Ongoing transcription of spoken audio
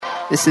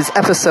This is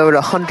episode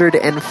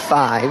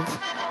 105,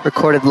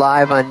 recorded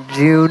live on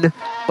June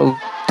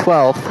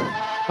 12th.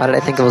 Why did I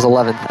think it was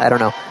 11th? I don't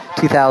know.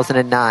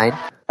 2009.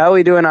 How are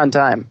we doing on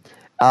time?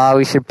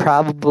 We should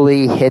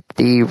probably hit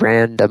the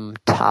random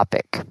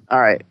topic.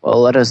 All right.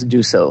 Well, let us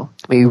do so.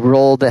 We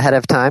rolled ahead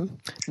of time.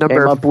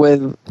 Came up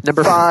with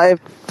number 5.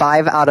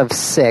 5 out of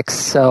 6.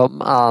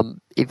 So,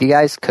 if you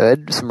guys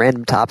could, some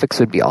random topics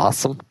would be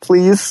awesome.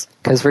 Please.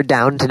 Because we're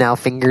down to now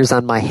fingers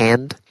on my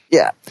hand.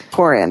 Yeah.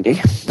 Poor Andy.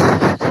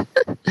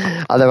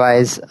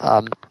 Otherwise,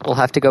 we'll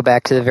have to go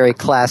back to the very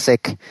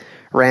classic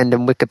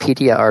random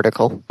Wikipedia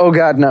article. Oh,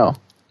 God, no.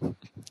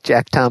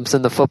 Jack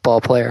Thompson, the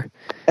football player.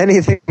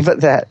 Anything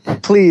but that.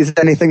 Please,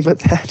 anything but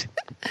that.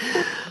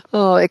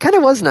 Oh, it kind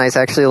of was nice,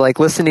 actually, like,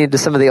 listening to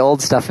some of the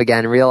old stuff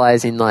again,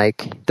 realizing,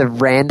 like, the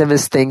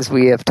randomest things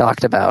we have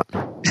talked about.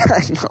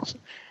 I know.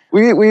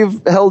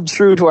 We've held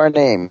true to our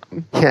name.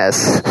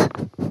 Yes,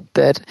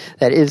 that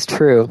is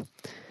true.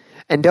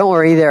 And don't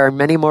worry, there are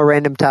many more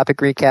random topic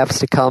recaps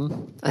to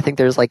come. I think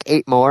there's like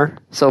 8 more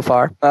so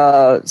far.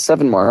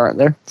 7 more, aren't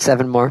there?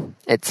 7 more.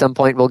 At some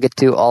point, we'll get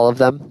to all of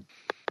them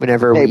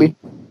whenever we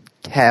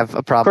have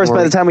a problem. Of course,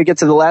 by the time we get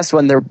to the last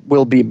one, there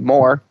will be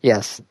more.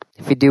 Yes.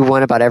 If we do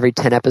one about every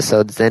 10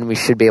 episodes, then we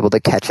should be able to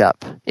catch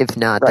up. If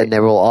not, then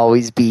there will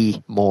always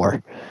be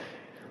more.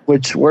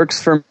 Which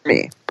works for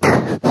me.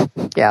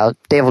 Yeah,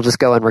 Dave will just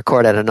go and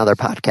record at another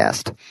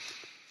podcast.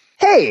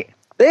 Hey!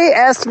 They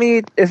asked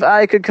me if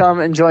I could come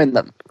and join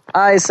them.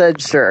 I said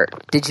sure.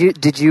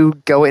 Did you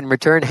go in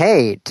return?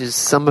 Hey, does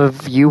some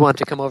of you want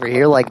to come over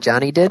here like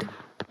Johnny did?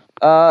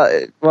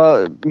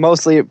 Well,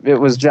 mostly it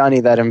was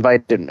Johnny that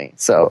invited me,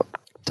 so...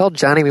 Told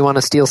Johnny we want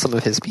to steal some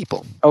of his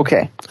people.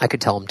 Okay. I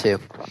could tell him too.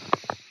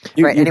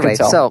 Anyway,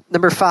 so,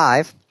 number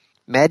 5,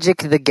 Magic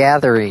the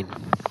Gathering.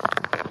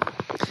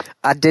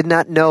 I did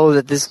not know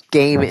that this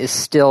game is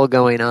still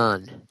going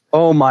on.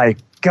 Oh my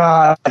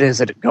God,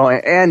 is it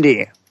going...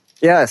 Andy,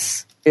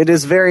 yes... It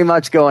is very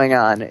much going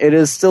on. It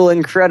is still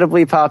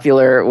incredibly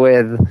popular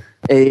with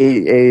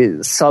a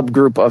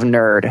subgroup of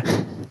nerd.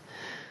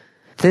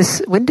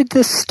 When did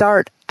this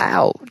start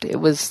out? It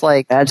was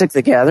like Magic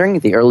the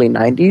Gathering, the early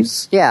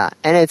 90s. Yeah,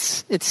 and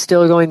it's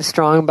still going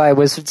strong by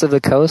Wizards of the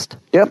Coast.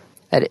 Yep.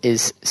 That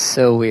is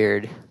so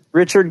weird.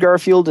 Richard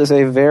Garfield is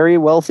a very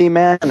wealthy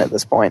man at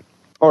this point.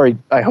 Or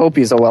I hope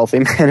he's a wealthy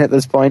man at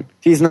this point.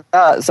 If he's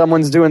not,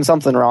 someone's doing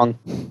something wrong.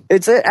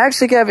 It's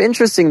actually kind of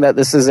interesting that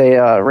this is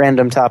a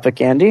random topic,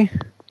 Andy.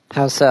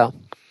 How so?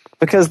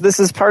 Because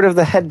this is part of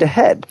the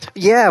head-to-head.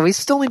 Yeah, we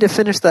still need to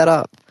finish that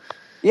up.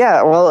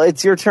 Yeah, well,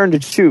 it's your turn to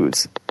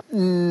choose.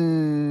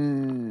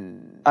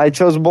 I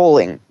chose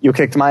bowling. You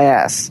kicked my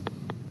ass.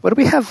 What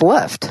do we have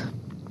left?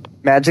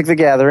 Magic the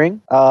Gathering.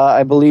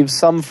 I believe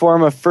some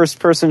form of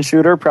first-person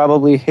shooter,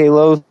 probably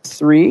Halo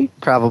 3.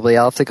 Probably.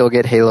 I'll have to go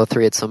get Halo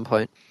 3 at some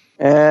point.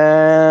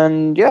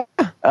 And, yeah,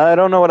 I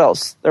don't know what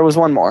else. There was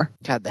one more.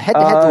 God, the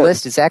head-to-head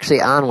list is actually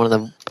on one of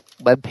the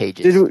web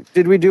pages.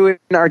 Did we do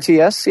it in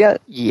RTS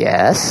yet?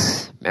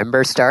 Yes.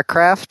 Remember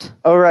StarCraft?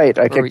 Oh, right.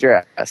 I kicked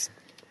your ass.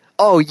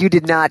 Oh, you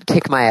did not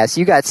kick my ass.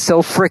 You got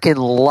so freaking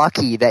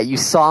lucky that you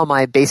saw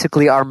my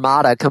basically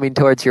armada coming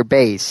towards your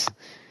base.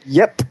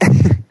 Yep.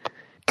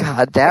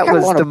 God, that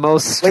was the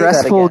most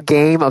stressful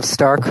game of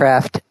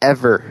StarCraft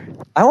ever.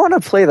 I want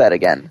to play that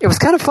again. It was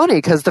kind of funny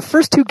because the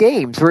first 2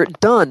 games were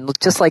done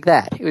just like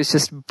that. It was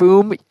just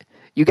boom,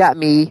 you got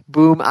me,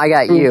 boom, I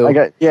got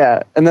you.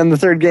 Yeah, and then the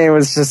third game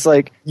was just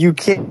like, you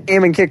came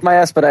and kicked my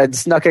ass, but I'd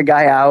snuck a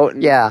guy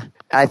out. Yeah,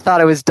 I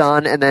thought it was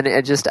done, and then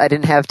I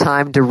didn't have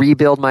time to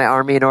rebuild my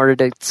army in order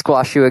to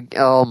squash you.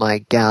 Oh my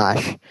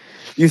gosh.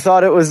 You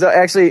thought it was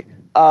actually...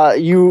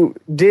 you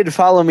did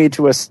follow me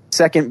to a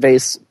second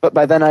base, but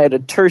by then I had a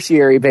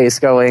tertiary base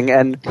going,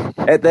 and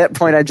at that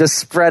point I just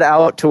spread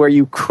out to where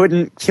you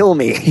couldn't kill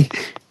me.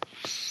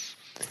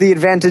 The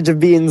advantage of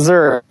being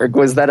Zerg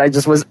was that I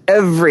just was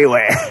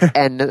everywhere.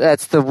 And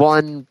that's the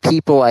one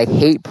people I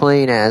hate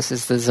playing as,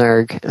 is the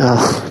Zerg.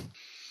 Ugh.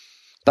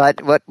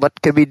 But what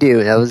could we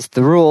do? That was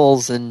the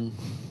rules, and...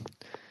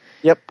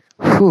 Yep.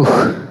 Whew.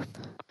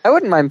 I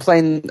wouldn't mind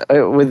playing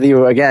with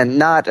you again,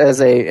 not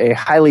as a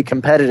highly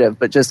competitive,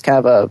 but just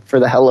kind of for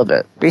the hell of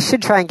it. We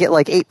should try and get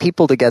like 8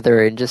 people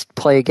together and just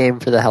play a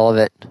game for the hell of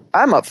it.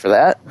 I'm up for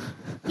that.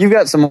 You've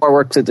got some more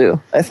work to do,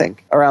 I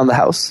think, around the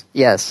house.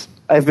 Yes.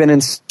 I've been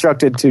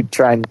instructed to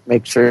try and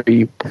make sure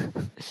you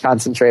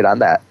concentrate on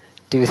that.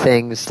 Do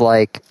things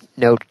like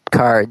note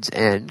cards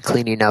and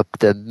cleaning up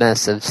the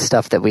mess of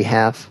stuff that we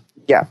have.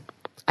 Yeah.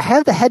 I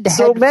have the head-to-head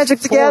So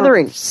Magic the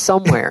Gathering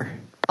somewhere.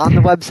 On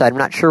the website. I'm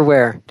not sure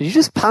where. Did you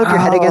just pound your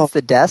head against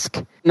the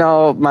desk?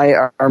 No, my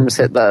arms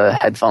hit the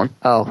headphone.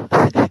 Oh.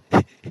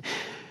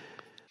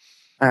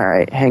 All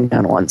right, hang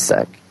on one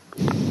sec.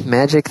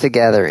 Magic the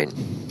Gathering.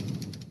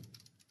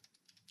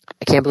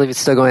 I can't believe it's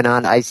still going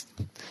on. I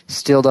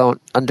still don't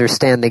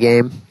understand the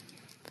game.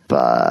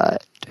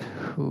 But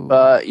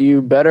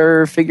you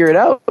better figure it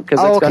out, because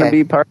it's going to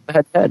be part of the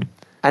head-to-head.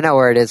 I know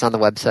where it is on the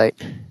website.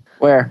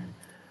 Where?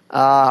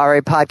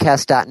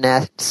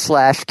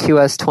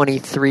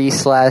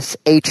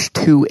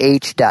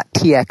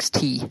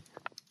 rapodcast.net/QS23/H2H.txt.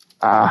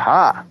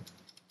 Aha.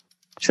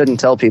 Shouldn't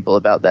tell people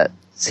about that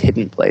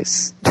hidden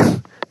place.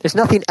 There's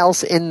nothing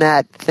else in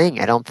that thing,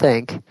 I don't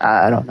think.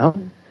 I don't know.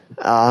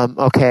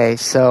 Okay,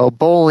 so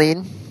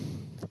bowling.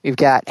 We've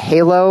got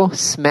Halo,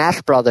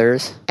 Smash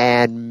Brothers,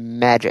 and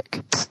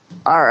Magic.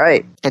 All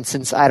right. And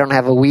since I don't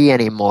have a Wii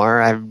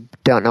anymore, I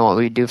don't know what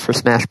we do for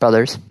Smash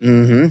Brothers.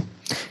 Mm-hmm.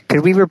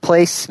 Could we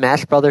replace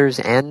Smash Brothers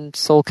and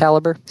Soul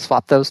Calibur?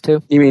 Swap those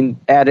two? You mean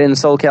add in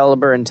Soul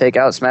Calibur and take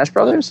out Smash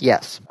Brothers?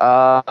 Yes.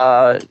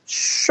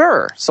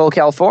 Sure. Soul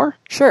Cal 4?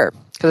 Sure.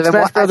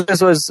 Smash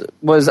Brothers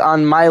was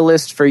on my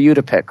list for you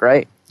to pick,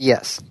 right?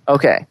 Yes.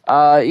 Okay.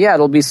 Yeah,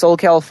 it'll be Soul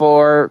Cal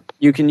 4.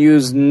 You can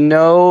use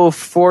no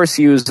Force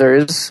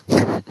users.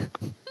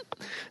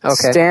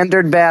 Okay.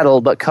 Standard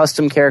battle, but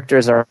custom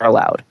characters are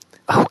allowed.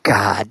 Oh,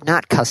 God.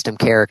 Not custom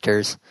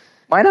characters.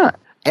 Why not?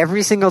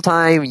 Every single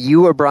time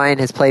you or Brian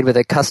has played with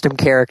a custom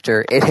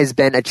character, it has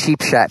been a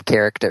cheap shot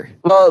character.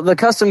 Well, the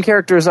custom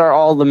characters are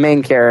all the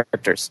main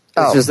characters.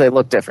 It's just they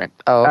look different.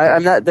 Oh, okay.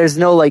 I'm not. There's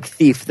no like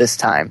thief this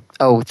time.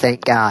 Oh,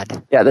 thank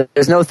God. Yeah,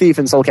 there's no thief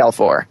in Soul Cal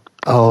 4.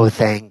 Oh,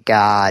 thank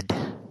God.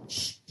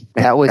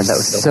 That was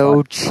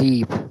so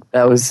cheap.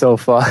 That was so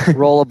fun.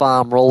 Roll a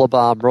bomb, roll a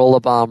bomb, roll a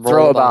bomb, roll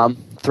Throw a bomb.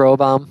 Throw a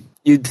bomb.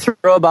 You'd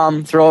throw a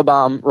bomb,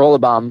 roll a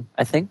bomb,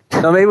 I think.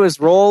 No, maybe it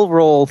was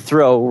roll,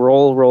 throw,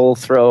 roll,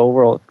 throw,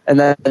 roll. And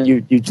then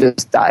you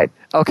just died.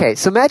 Okay,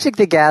 so Magic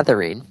the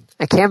Gathering.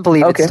 I can't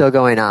believe it's still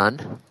going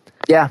on.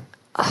 Yeah.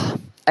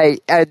 I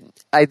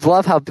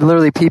love how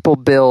literally people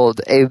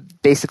build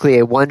basically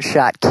a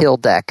one-shot kill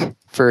deck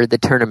for the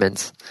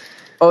tournaments.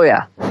 Oh,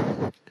 yeah.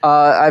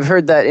 I've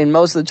heard that in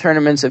most of the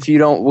tournaments, if you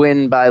don't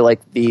win by like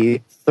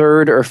the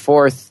third or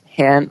fourth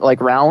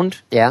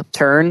round,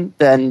 turn,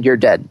 then you're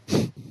dead.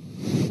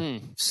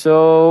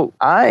 So,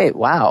 I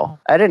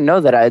didn't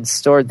know that I had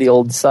stored the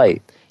old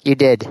site. You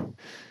did.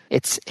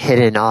 It's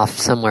hidden off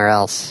somewhere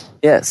else.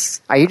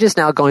 Yes. Are you just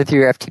now going through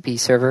your FTP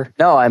server?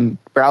 No, I'm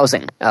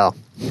browsing. Oh.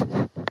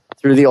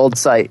 Through the old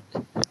site.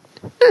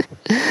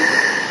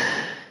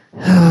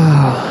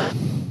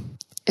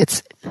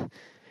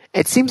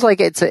 It seems like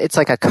it's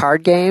like a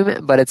card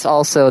game, but it's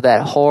also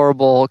that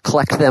horrible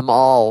collect them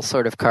all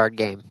sort of card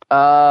game.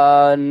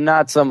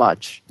 Not so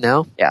much.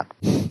 No? Yeah.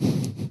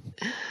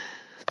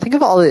 Think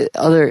of all the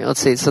other, let's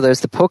see, so there's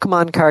the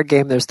Pokemon card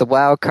game, there's the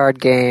WoW card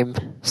game,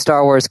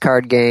 Star Wars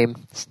card game.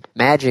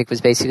 Magic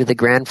was basically the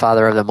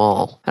grandfather of them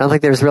all. I don't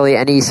think there's really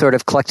any sort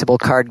of collectible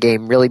card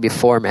game really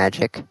before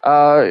Magic.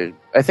 I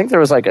think there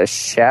was like a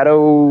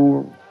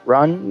Shadow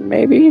Run,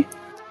 maybe?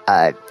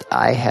 I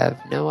have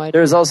no idea.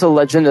 There's also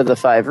Legend of the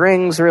Five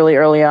Rings really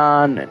early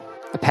on.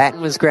 A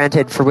patent was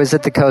granted for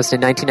Wizard of the Coast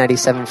in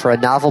 1997 for a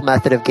novel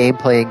method of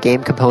gameplay and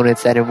game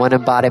components that in one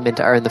embodiment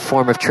are in the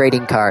form of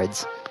trading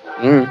cards.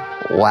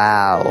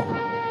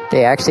 Wow.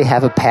 They actually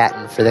have a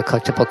patent for the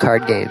collectible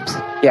card games.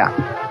 Yeah.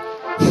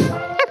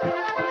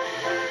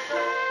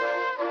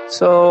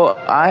 So,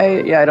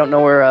 I don't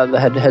know where the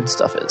head-to-head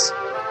stuff is.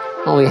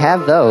 Well, we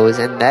have those,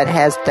 and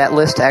that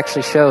list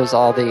actually shows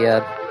all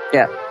the...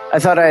 Yeah, I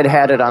thought I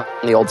had it on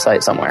the old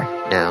site somewhere.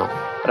 No.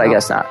 But I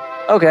guess not.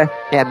 Okay.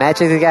 Yeah,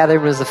 Magic the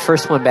Gathering was the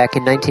first one back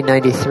in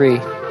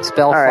 1993.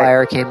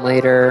 Spellfire came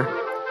later.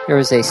 There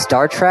was a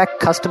Star Trek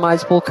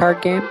customizable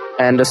card game.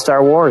 And a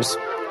Star Wars.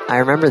 I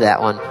remember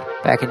that one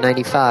back in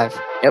 95.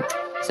 Yep.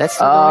 Is that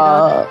still going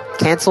on?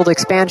 Canceled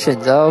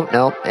expansions. Oh,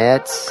 no,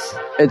 it's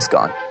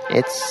gone.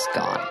 It's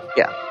gone.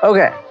 Yeah.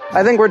 Okay.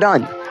 I think we're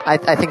done.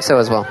 I think so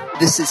as well.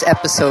 This is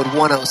episode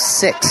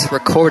 106,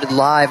 recorded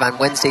live on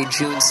Wednesday,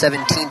 June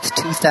 17th,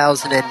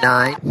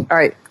 2009. All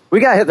right. We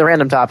got to hit the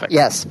random topic.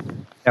 Yes.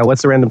 Yeah,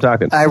 what's the random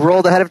topic? I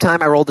rolled ahead of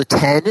time. I rolled a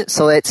 10,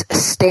 so it's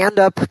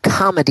stand-up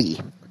comedy.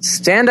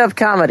 Stand-up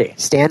comedy.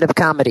 Stand-up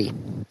comedy.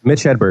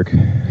 Mitch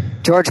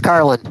Hedberg. George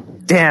Carlin.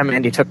 Damn,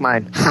 Andy took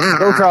mine.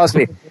 Bill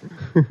Crosby.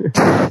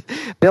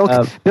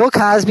 Bill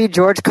Cosby,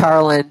 George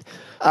Carlin,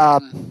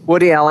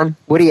 Woody Allen.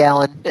 Woody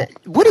Allen,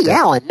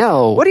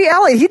 no. Woody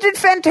Allen, he did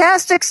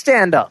fantastic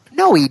stand-up.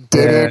 No, he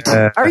didn't.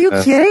 Are you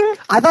kidding?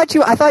 I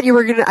thought you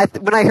were gonna.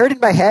 When I heard in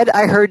my head,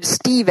 I heard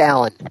Steve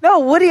Allen.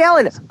 No, Woody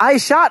Allen. I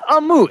shot a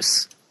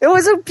moose. It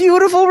was a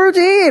beautiful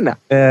routine.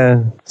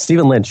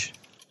 Stephen Lynch.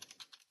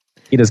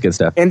 He does good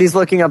stuff. Andy's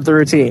looking up the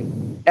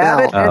routine.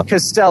 Abbott and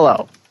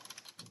Costello.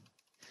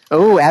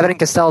 Oh, Abbott and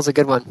Costello is a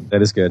good one.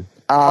 That is good.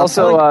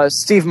 Also,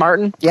 Steve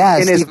Martin. Yeah,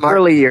 in his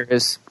early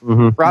years.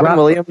 Mm-hmm. Robin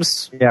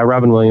Williams. Yeah,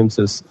 Robin Williams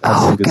is.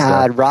 Oh good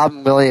God, stuff.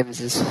 Robin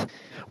Williams is.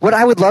 What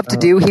I would love to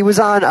do. He was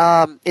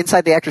on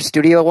Inside the Actors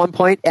Studio at one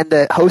point, and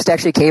the host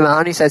actually came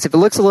on. He says, "If it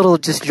looks a little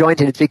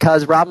disjointed, it's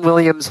because Robin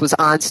Williams was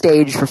on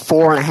stage for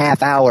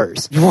 4.5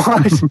 hours."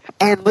 What?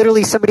 And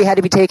literally, somebody had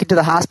to be taken to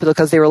the hospital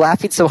because they were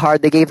laughing so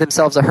hard they gave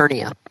themselves a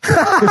hernia.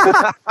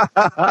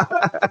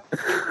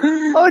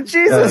 Oh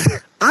Jesus!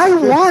 I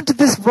want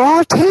this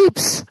raw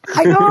tapes.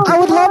 I know. I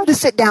would love to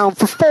sit down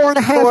for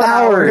 4.5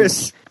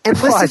 hours and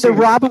listen to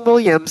Robin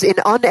Williams in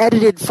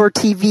unedited for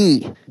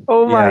TV.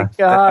 Oh my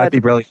God! That'd be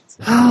brilliant.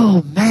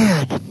 Oh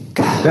man!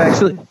 God.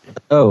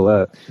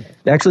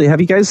 Actually,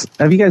 have you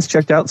guys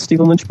checked out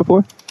Stephen Lynch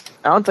before?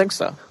 I don't think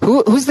so.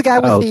 Who's the guy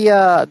with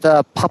Oh.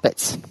 the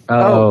puppets?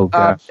 Oh,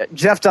 gosh.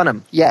 Jeff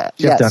Dunham. Yeah,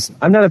 Jeff yes. Dunham.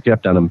 I'm not a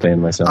Jeff Dunham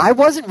fan myself. I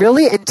wasn't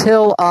really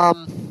until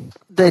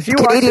the If you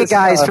watch Canadian this,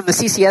 guys from the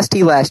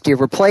CCST last year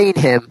were playing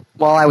him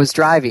while I was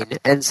driving,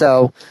 and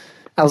so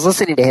I was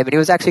listening to him, and he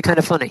was actually kind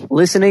of funny.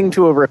 Listening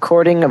to a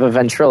recording of a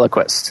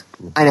ventriloquist.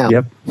 I know.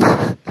 Yep.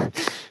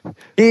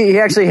 He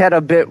actually had a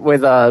bit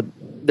with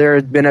there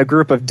had been a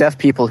group of deaf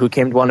people who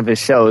came to one of his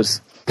shows.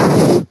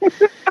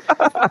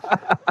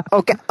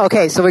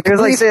 Okay, so we It was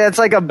like, completely, it's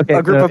like a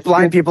group of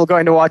blind people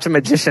going to watch a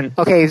magician.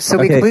 we Okay.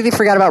 completely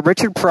forgot about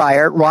Richard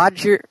Pryor,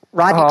 Rodney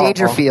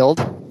Dangerfield,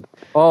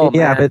 Oh,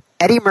 Yeah, man. but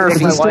Eddie Take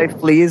Murphy. my wife,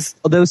 please.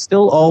 those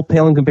still all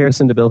pale in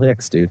comparison to Bill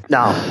Hicks, dude.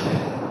 No.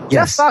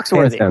 Yes, Jeff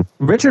Foxworthy. hands down.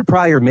 Richard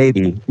Pryor,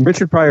 maybe.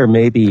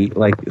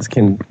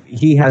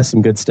 He has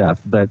some good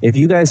stuff. But if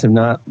you guys have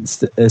not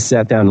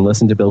sat down and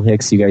listened to Bill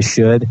Hicks, you guys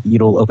should.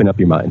 It'll open up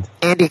your mind.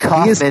 Andy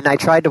Kaufman. I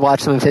tried to watch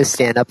some of his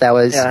stand-up. That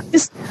was. Yeah.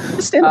 His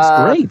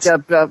stand-up's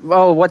great.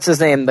 What's his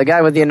name? The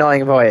guy with the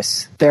annoying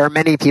voice. There are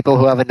many people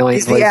who have annoying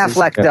He's the voices.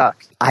 Affleck duck.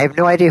 I have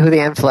no idea who the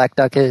Affleck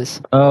duck is.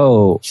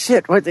 Oh,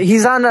 Shit,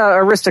 he's on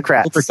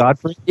Aristocrats. Gilbert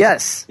Godfrey?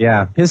 Yes.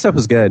 Yeah, his stuff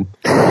was good.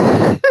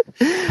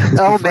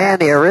 Oh man,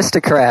 the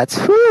Aristocrats.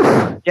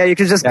 Whew. Yeah, you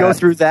could just go Yeah.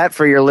 through that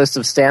for your list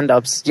of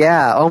stand-ups.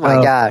 Yeah. Oh my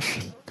Oh. gosh.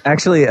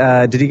 Actually,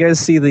 did you guys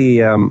see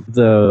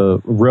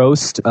the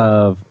roast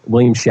of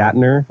William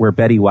Shatner where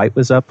Betty White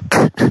was up?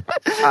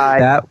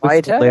 That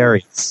was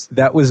hilarious.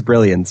 That was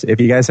brilliant. If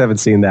you guys haven't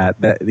seen that,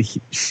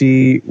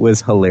 she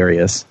was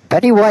hilarious.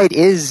 Betty White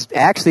is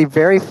actually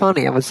very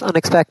funny. It was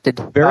unexpected.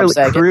 Very Bob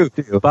Saget. crude,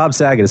 too. Bob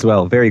Saget as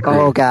well. Very crude.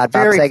 Oh god,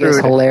 Bob Very Saget is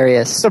crude.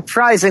 hilarious.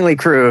 Surprisingly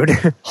crude.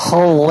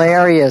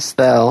 Hilarious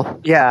though.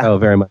 Yeah. Oh,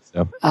 very much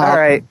so. All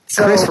right.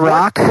 So Chris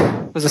Rock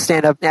was a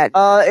stand-up.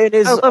 in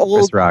his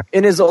Chris Rock.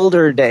 in his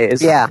older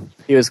days, Yeah.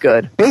 he was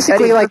good.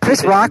 Basically, Eddie like Murphy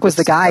Chris did Rock some was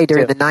the good guy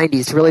during stuff, the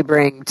 '90s to really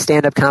bring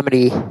stand-up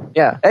comedy.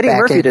 Yeah, Eddie back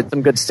Murphy in. did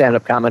some good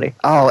stand-up comedy.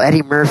 Oh,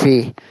 Eddie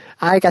Murphy.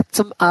 I got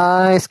some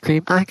ice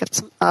cream. I got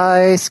some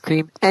ice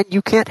cream, and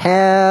you can't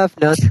have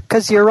none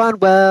because you're on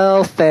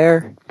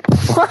welfare.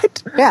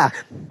 What? Yeah.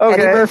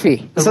 Okay. Eddie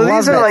Murphy. I So love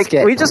these are that like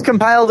skit. we just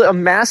compiled a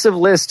massive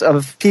list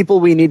of people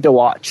we need to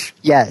watch.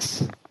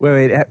 Yes.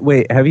 Wait.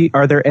 Have you?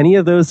 Are there any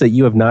of those that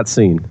you have not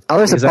seen? Oh,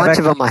 there's a Because I've bunch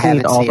of them I actually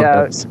haven't all seen. of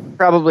Yeah, those.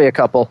 probably a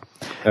couple.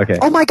 Okay.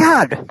 Oh my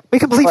God! We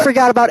completely What?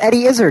 forgot about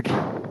Eddie Izzard.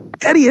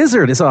 Eddie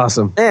Izzard is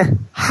awesome.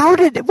 How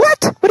did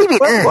what? What do you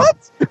mean? What?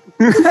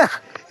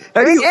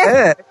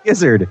 Eddie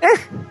Izzard.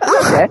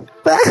 Okay.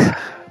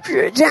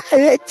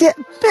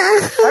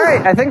 All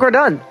right, I think we're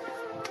done.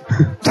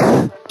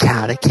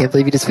 God, I can't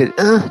believe you just went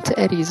to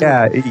Eddie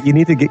Izzard. Yeah, you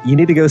need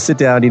to go sit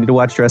down. You need to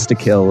watch Dress to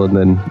Kill, and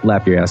then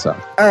laugh your ass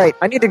off. All right.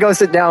 I need to go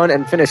sit down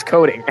and finish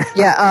coding.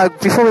 Yeah.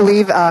 Before we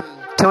leave,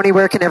 Tony,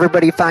 where can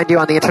everybody find you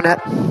on the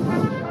internet?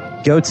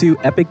 Go to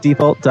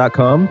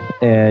epicdefault.com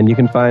and you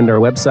can find our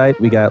website.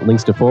 We got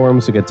links to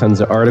forums, we got tons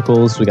of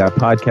articles, we got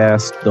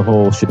podcasts, the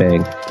whole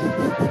shebang.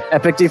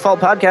 Epic Default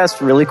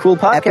Podcast, really cool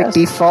podcast.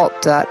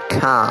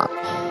 EpicDefault.com.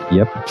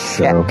 Yep.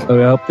 Check.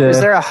 So I hope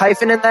Is there a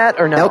hyphen in that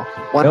or no? Nope.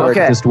 One Nope. word.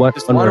 Okay, Just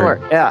one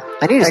word. Yeah.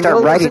 I need to And start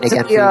go writing listen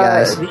again to for you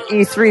guys. The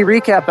E3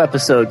 recap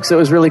episode because it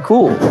was really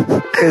cool.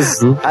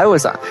 Because I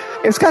was on.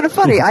 It was kind of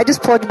funny. I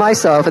just plugged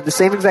myself at the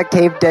same exact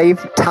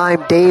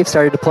time Dave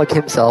started to plug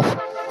himself.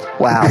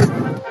 Wow.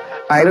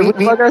 All right, Did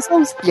we plug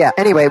ourselves? Yeah.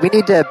 Anyway, we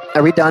need to.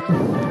 Are we done?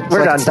 We're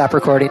I can done. stop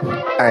recording.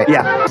 All right.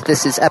 Yeah.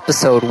 This is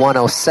episode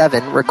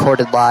 107,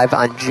 recorded live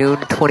on June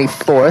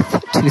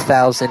 24th,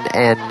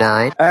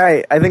 2009. All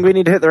right, I think we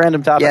need to hit the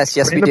random topic. Yes,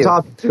 we Random do.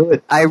 topic, do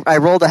it. I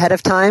rolled ahead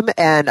of time,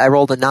 and I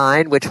rolled a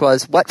 9, which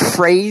was, what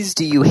phrase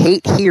do you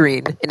hate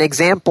hearing? An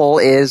example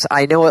is,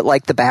 I know it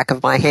like the back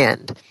of my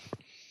hand.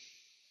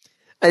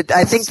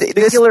 I think this...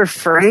 Particular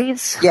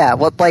phrase? Yeah,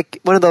 well, like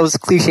one of those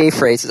cliche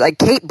phrases. Like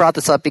Kate brought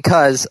this up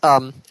because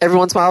every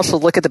once in a while she'll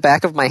look at the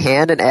back of my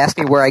hand and ask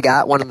me where I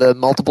got one of the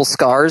multiple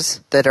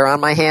scars that are on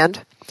my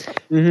hand,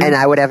 and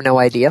I would have no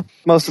idea.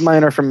 Most of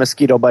mine are from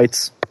mosquito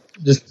bites.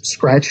 Just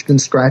scratched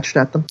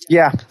at them.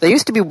 Yeah. There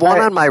used to be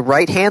one on my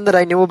right hand that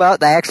I knew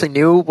about. That I actually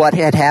knew what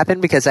had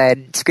happened because I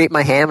had scraped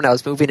my hand when I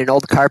was moving an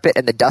old carpet,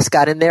 and the dust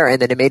got in there,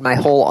 and then it made my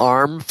whole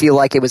arm feel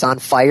like it was on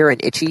fire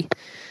and itchy.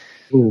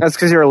 That's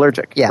because you're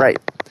allergic. Yeah. Right.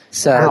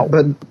 So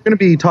But we're going to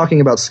be talking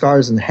about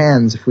scars and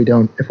hands if we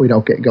don't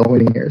get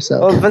going here. So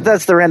Well, but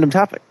that's the random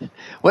topic.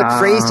 what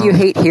phrase do you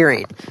hate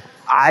hearing?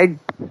 I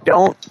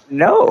don't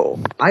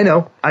know. I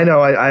know.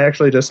 I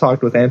actually just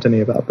talked with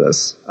Anthony about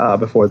this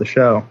before the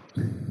show.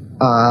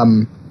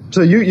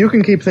 So you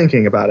can keep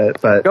thinking about it,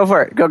 but Go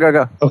for it.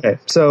 Go. okay.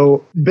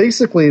 So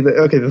basically,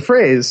 the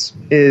phrase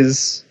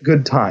is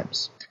 "good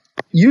times."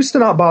 Used to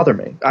not bother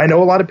me. I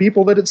know a lot of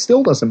people that it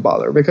still doesn't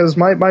bother because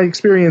my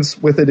experience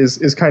with it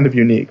is kind of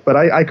unique. But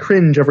I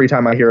cringe every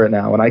time I hear it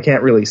now, and I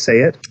can't really say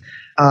it.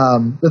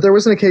 but there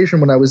was an occasion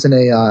when I was in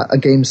a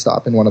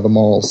GameStop in one of the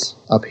malls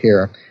up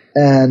here,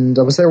 and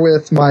I was there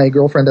with my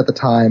girlfriend at the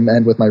time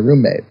and with my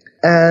roommate.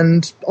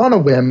 And on a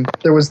whim,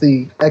 there was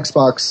the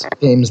Xbox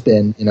games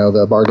bin,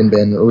 the bargain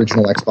bin,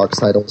 original Xbox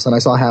titles, and I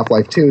saw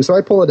Half-Life 2, so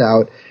I pull it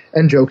out,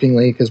 and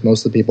jokingly, because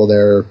most of the people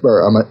there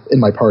in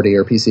my party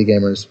are PC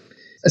gamers,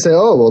 I say,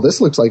 oh, well, this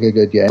looks like a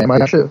good game.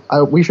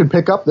 We should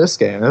pick up this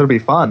game. It'll be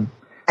fun.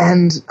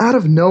 And out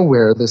of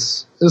nowhere,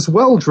 this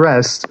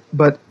well-dressed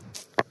but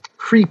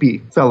creepy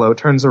fellow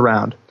turns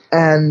around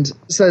and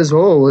says,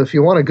 oh, if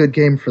you want a good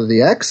game for the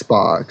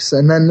Xbox,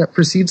 and then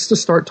proceeds to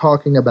start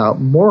talking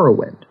about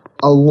Morrowind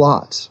a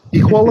lot. He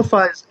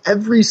qualifies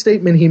every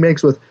statement he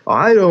makes with,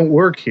 I don't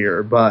work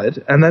here, but,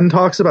 and then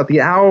talks about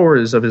the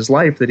hours of his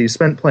life that he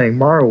spent playing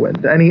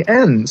Morrowind, and he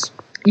ends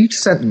each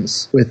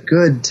sentence with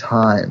good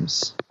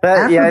times.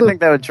 I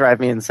think that would drive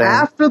me insane.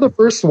 After the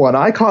first one,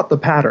 I caught the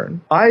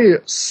pattern. I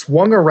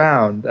swung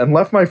around and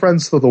left my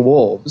friends to the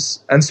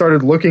wolves and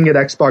started looking at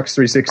Xbox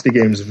 360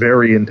 games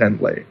very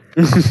intently.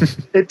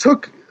 It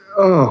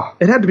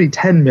had to be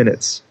 10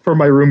 minutes for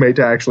my roommate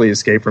to actually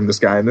escape from this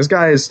guy. And this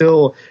guy is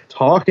still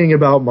talking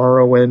about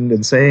Morrowind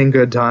and saying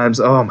good times.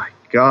 Oh my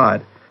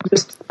God.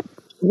 Just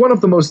one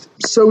of the most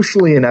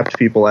socially inept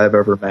people I've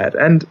ever met.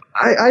 And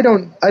I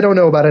don't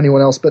know about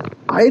anyone else, but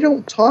I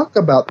don't talk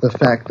about the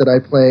fact that I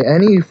play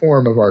any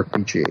form of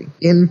RPG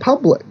in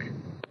public.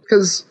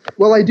 Because,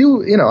 well, I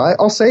do,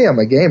 I'll say I'm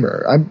a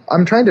gamer.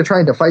 I'm trying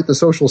to fight the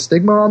social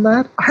stigma on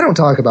that. I don't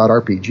talk about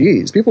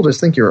RPGs. People just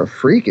think you're a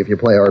freak if you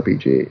play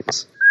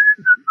RPGs.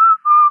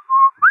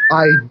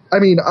 I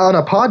mean, on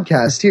a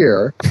podcast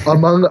here,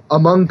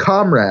 among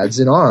comrades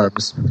in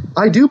arms,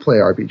 I do play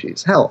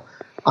RPGs. Hell,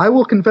 I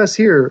will confess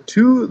here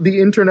to the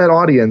internet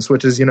audience,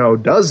 which is,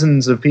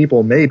 dozens of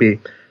people maybe,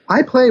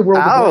 I play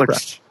World of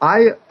Warcraft.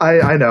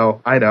 I know,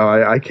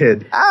 I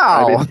kid.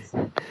 Ow!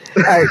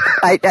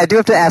 I do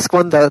have to ask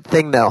one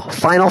thing, though.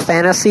 Final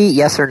Fantasy,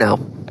 yes or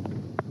no?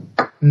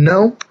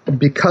 No,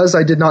 because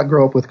I did not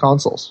grow up with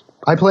consoles.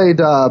 I played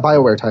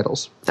BioWare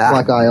titles.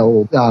 Black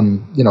Isle,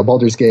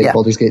 Baldur's Gate, yeah.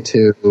 Baldur's Gate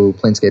 2,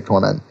 Planescape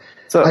Torment.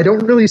 So I don't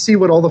really see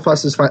what all the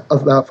fuss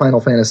about Final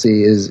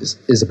Fantasy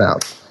is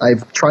about.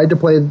 I've tried to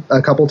play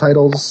a couple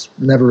titles,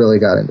 never really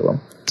got into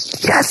them.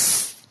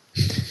 Yes!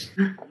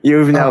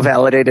 You've now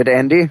validated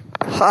Andy.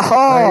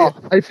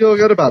 I feel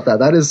good about that.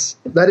 That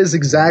is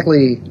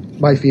exactly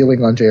my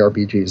feeling on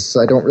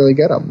JRPGs. I don't really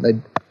get them.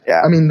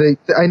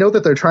 I know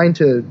that they're trying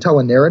to tell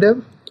a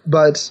narrative,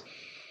 but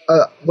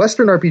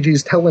Western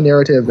RPGs tell a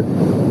narrative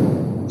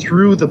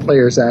through the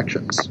player's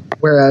actions,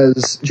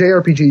 whereas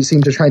JRPGs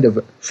seem to kind of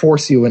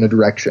force you in a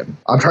direction.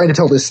 I'm trying to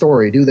tell this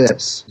story, do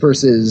this,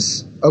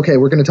 versus, okay,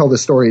 we're going to tell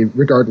this story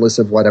regardless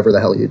of whatever the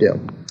hell you do.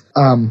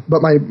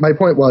 But my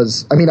point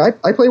was,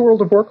 I play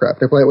World of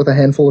Warcraft. I play it with a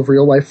handful of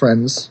real-life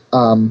friends.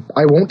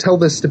 I won't tell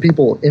this to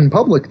people in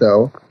public,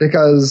 though,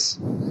 because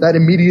that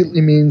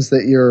immediately means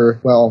that you're,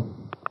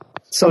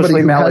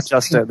 socially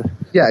maladjusted.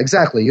 Yeah,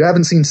 exactly. You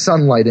haven't seen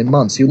sunlight in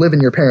months. You live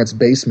in your parents'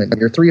 basement.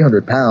 You're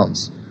 300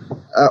 pounds.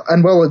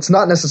 And while it's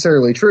not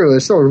necessarily true,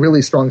 there's still a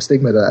really strong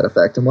stigma to that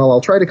effect. And while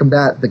I'll try to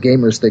combat the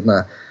gamer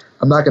stigma,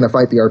 I'm not going to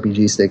fight the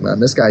RPG stigma.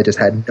 And this guy just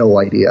had no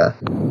idea.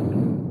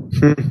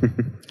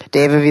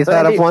 Dave, have you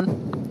thought of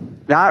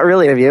one? Not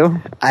really, have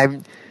you?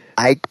 I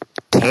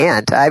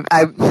can't. I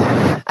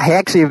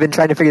actually have been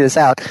trying to figure this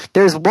out.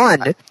 There's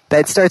one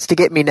that starts to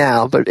get me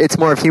now, but it's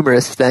more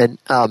humorous than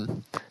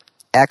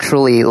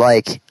actually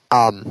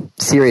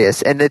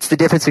serious. And it's the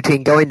difference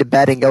between going to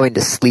bed and going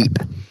to sleep.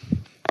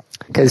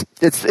 Because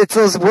it's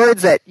those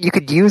words that you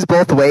could use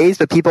both ways,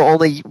 but people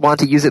only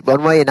want to use it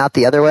one way and not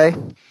the other way.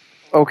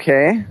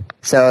 Okay.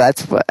 So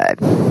that's what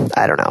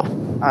I don't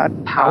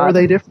know. How are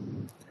they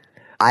different?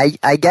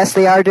 I guess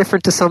they are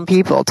different to some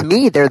people. To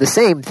me, they're the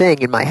same thing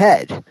in my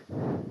head.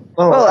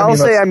 I'll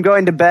say I'm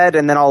going to bed,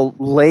 and then I'll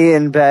lay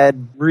in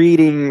bed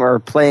reading or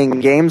playing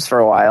games for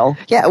a while.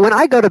 Yeah, when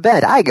I go to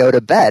bed, I go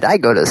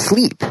to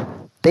sleep.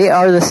 They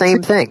are the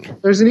same thing.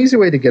 There's an easy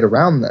way to get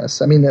around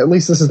this. At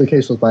least this is the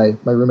case with my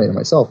roommate and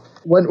myself.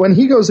 When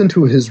he goes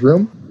into his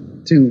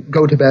room to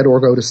go to bed or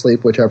go to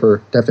sleep,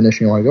 whichever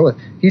definition you want to go with,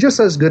 he just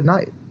says good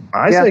night.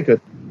 I say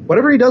good.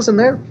 Whatever he does in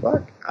there,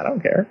 fuck, I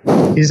don't care.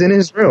 He's in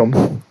his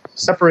room,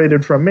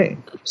 separated from me.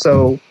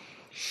 So,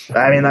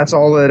 that's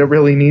all that it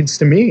really needs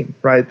to mean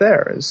right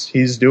there, is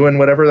he's doing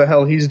whatever the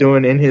hell he's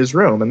doing in his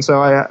room. And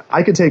so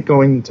I could take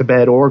going to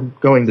bed or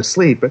going to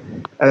sleep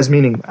as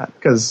meaning that,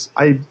 because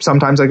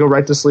sometimes I go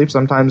right to sleep,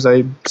 sometimes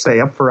I stay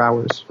up for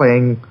hours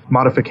playing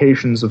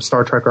modifications of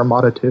Star Trek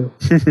Armada 2.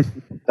 That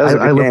was a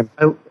good game.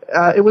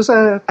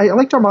 I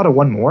liked Armada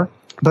 1 more,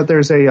 but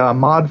there's a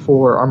mod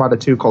for Armada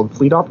 2 called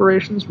Fleet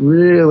Operations.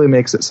 Really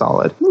makes it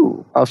solid.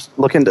 Ooh, I'll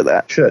look into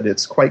that.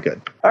 It's quite good.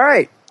 All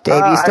right.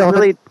 Dave, you still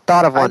haven't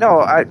thought of one. No,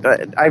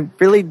 I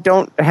really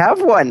don't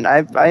have one.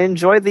 I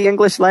enjoy the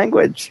English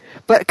language.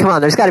 But come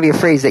on, there's got to be a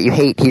phrase that you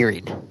hate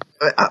hearing.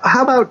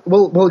 How about,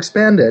 we'll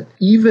expand it.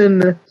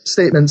 Even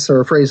statements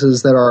or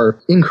phrases that are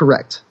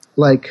incorrect,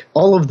 like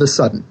all of the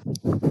sudden.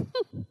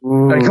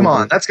 Come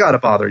on, that's got to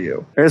bother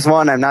you. There's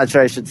one, I'm not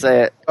sure I should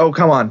say it. Oh,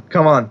 come on.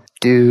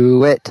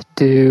 Do it.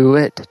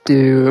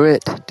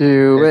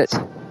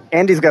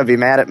 Andy's going to be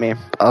mad at me.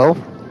 Oh?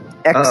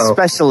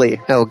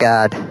 Especially. Oh,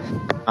 God.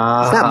 It's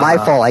not my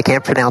fault I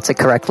can't pronounce it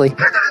correctly.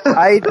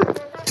 I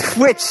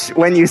twitch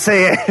when you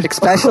say it.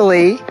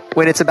 Especially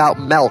when it's about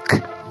milk.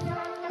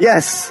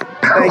 Yes.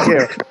 Thank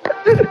you.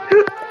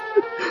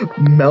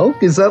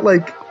 Milk? Is that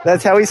like...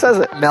 That's how he says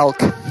it.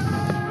 Milk.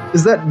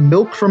 Is that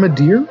milk from a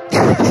deer?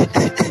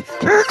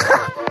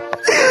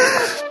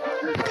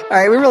 All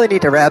right, we really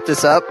need to wrap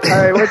this up. All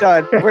right, we're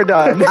done. We're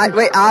done.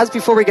 Wait, Oz,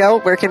 before we go,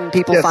 where can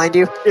people find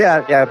you? Yeah.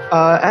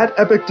 At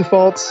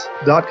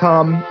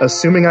epicdefaults.com,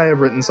 assuming I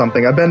have written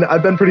something. I've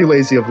been pretty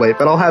lazy of late,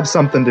 but I'll have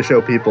something to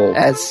show people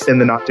in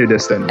the not too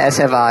distant. As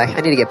have I.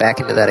 I need to get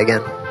back into that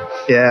again.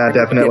 Yeah,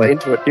 definitely. Get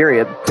into it,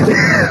 period.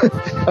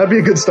 That'd be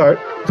a good start.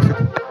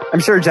 I'm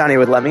sure Johnny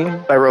would let me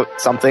if I wrote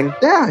something.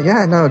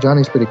 Yeah, no,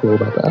 Johnny's pretty cool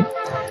about that.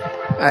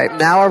 All right,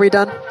 now are we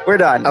done? We're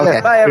done.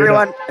 Okay. Bye,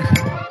 everyone.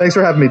 Thanks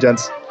for having me,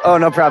 gents. Oh,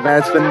 no problem,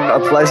 man. It's been a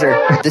pleasure.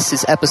 This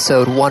is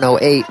episode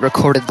 108,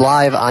 recorded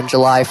live on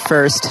July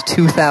 1st,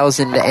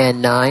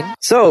 2009.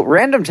 So,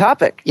 random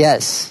topic.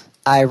 Yes,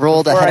 I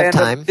rolled Before ahead I of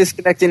end time. up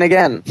disconnecting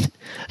again.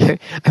 I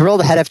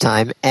rolled ahead of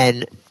time,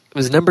 and it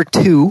was number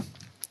 2.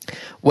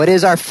 What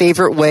is our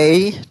favorite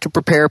way to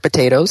prepare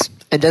potatoes?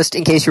 And just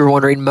in case you were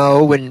wondering,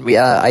 Mo, when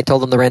I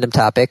told him the random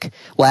topic,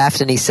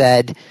 laughed and he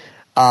said,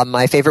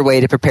 my favorite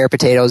way to prepare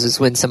potatoes is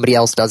when somebody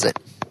else does it.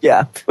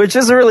 Yeah, which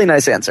is a really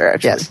nice answer,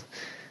 actually. Yes.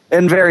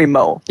 And very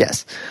Mo.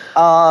 Yes.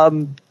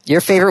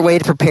 Your favorite way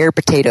to prepare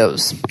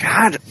potatoes?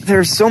 God,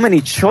 there's so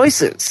many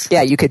choices.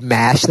 Yeah, you could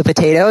mash the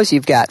potatoes.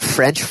 You've got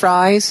French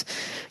fries.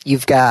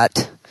 You've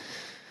got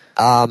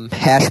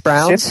hash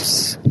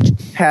browns. Chips,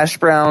 hash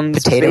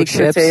browns, Potato baked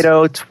chips.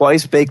 potato,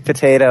 twice baked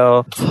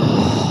potato.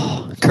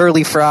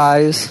 Curly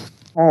fries.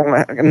 Oh,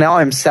 man, now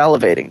I'm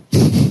salivating.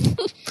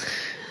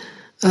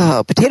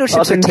 Oh, potato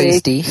chips are Oven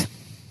baked. tasty.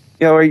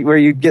 You know, where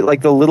you get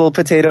like the little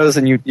potatoes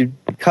and you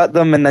cut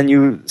them and then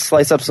you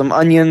slice up some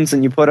onions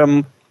and you put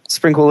them,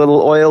 sprinkle a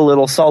little oil, a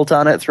little salt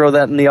on it, throw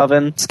that in the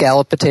oven.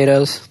 Scallop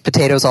potatoes.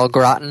 Potatoes au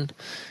gratin.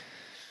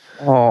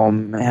 Oh,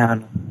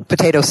 man.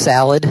 Potato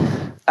salad.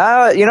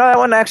 You know, that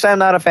one actually I'm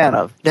not a fan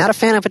of. Not a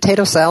fan of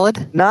potato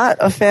salad? Not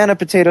a fan of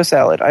potato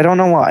salad. I don't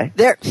know why.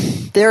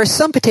 There are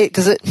some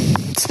potatoes.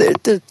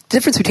 The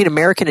difference between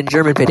American and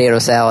German potato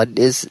salad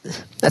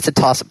that's a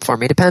toss-up for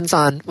me. It depends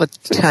on what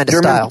kind of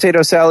German style.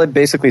 potato salad,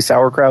 basically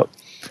sauerkraut.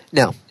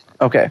 No.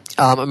 Okay.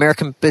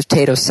 American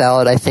potato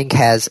salad, I think,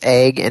 has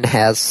egg and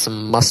has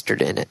some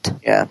mustard in it.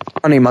 Yeah.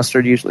 Honey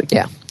mustard, usually.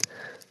 Yeah.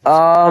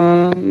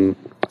 Um,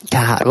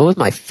 God, what was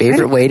my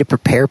favorite way to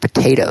prepare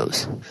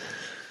potatoes?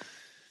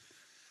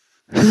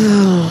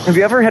 Have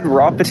you ever had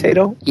raw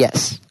potato?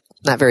 Yes.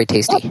 Not very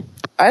tasty.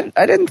 I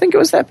didn't think it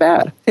was that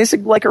bad.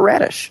 Tasted like a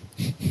radish.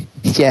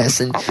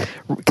 Yes, and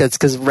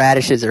because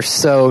radishes are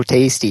so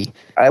tasty.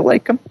 I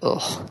like them.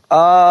 Ugh.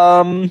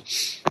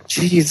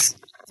 Jeez.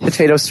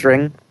 Potato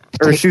string.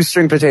 Or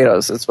shoestring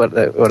potatoes is what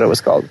it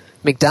was called.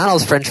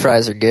 McDonald's French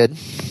fries are good.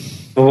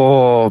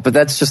 Oh, but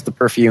that's just the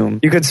perfume.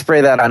 You could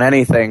spray that on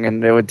anything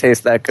and it would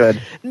taste that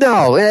good.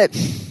 No,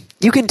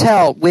 you can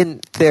tell when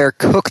they're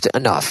cooked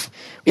enough.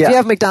 If you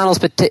have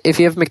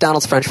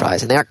McDonald's French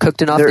fries and they aren't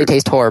cooked enough, they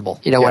taste horrible.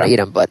 You don't want to eat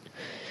them. But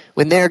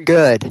when they're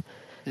good,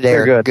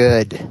 they're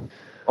good.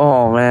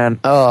 Oh man.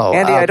 Oh,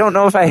 Andy, I don't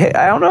know if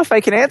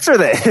I can answer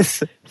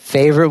this.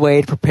 Favorite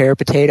way to prepare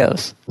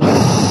potatoes?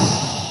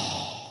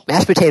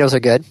 Mashed potatoes are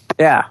good.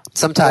 Yeah.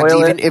 Sometimes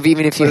Boil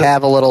even if you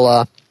have a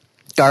little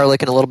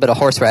garlic and a little bit of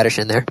horseradish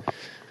in there.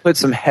 Put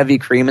some heavy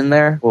cream in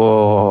there.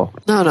 Oh.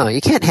 No,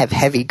 you can't have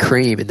heavy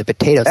cream in the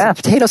potatoes. Yeah.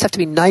 The potatoes have to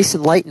be nice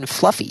and light and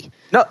fluffy.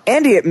 No,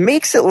 Andy, it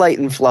makes it light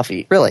and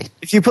fluffy. Really?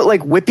 If you put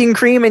like whipping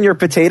cream in your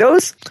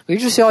potatoes? We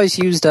just always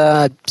used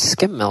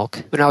skim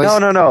milk.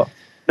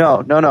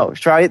 No.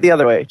 Try it the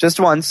other way. Just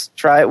once.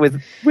 Try it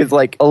with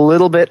like a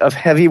little bit of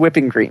heavy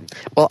whipping cream.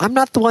 Well, I'm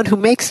not the one who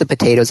makes the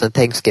potatoes on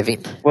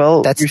Thanksgiving.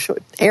 Well, That's you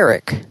should.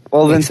 Eric.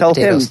 Well, then makes the tell him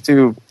potatoes.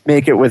 to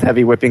make it with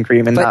heavy whipping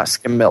cream and But- not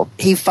skim milk.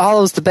 He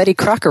follows the Betty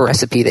Crocker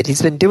recipe that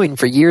he's been doing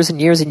for years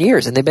and years and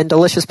years, and they've been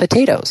delicious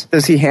potatoes.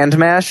 Does he hand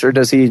mash or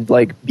does he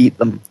like beat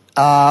them?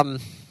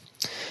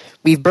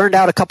 We've burned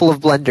out a couple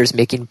of mixers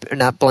making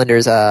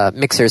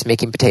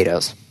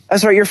potatoes.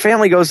 That's right. Your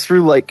family goes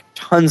through like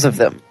tons of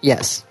them.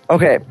 Yes.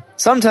 Okay.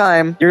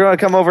 Sometime you're going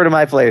to come over to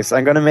my place.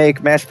 I'm going to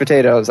make mashed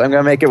potatoes. I'm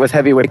going to make it with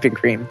heavy whipping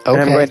cream. And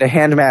I'm Okay. going to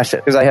hand mash it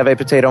because I have a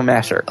potato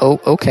masher.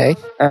 Oh, okay.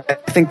 I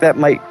think that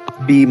might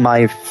be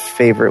my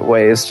favorite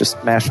way is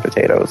just mashed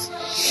potatoes.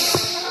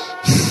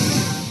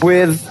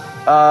 With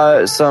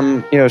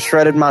some,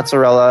 shredded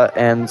mozzarella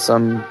and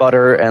some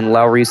butter and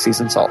Lowry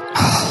seasoned salt.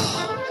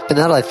 But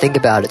now that I think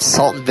about it,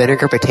 salt and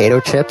vinegar potato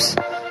chips.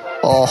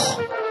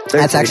 Oh,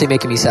 that's actually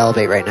making me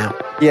salivate right now.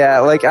 Yeah,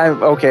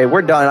 okay,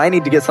 we're done. I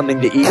need to get something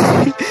to eat.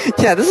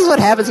 Yeah, this is what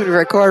happens when we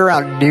record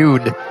around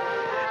noon.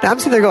 Now I'm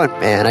sitting there going,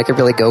 man, I could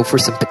really go for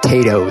some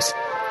potatoes.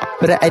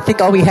 But I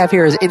think all we have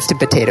here is instant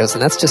potatoes,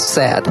 and that's just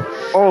sad.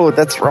 Oh,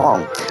 that's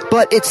wrong.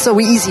 But it's so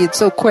easy, it's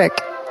so quick.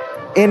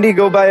 Andy,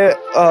 go buy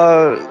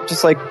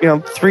just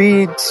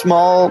 3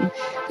 small...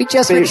 We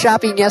just went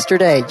shopping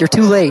yesterday. You're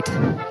too late.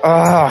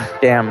 Oh,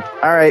 damn.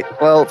 All right,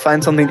 well,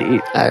 find something to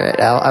eat. All right,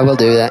 I will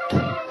do that.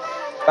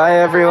 Bye,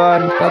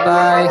 everyone.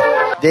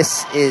 Bye-bye.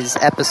 This is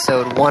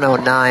episode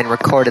 109,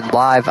 recorded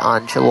live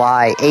on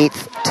July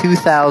 8th,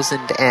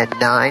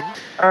 2009.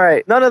 All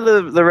right, none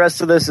of the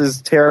rest of this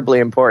is terribly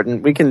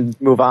important. We can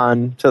move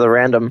on to the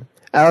random.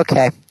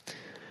 Okay.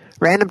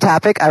 Random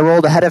topic I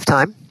rolled ahead of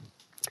time,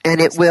 and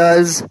it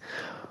was,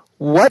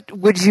 what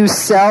would you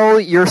sell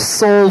your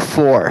soul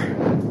for?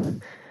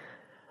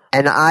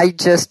 And I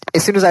just,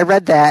 as soon as I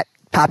read that,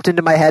 popped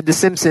into my head The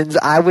Simpsons,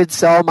 I would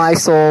sell my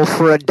soul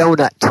for a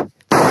donut.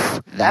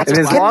 That's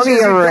as long as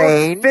you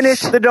don't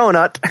finish the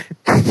donut.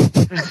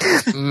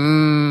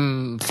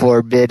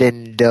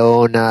 Forbidden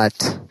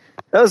donut.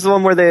 That was the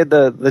one where they had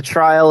the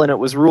trial, and it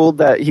was ruled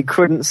that he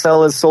couldn't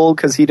sell his soul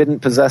because he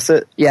didn't possess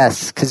it.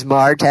 Yes, because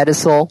Marge had his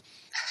soul.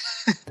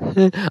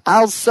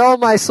 I'll sell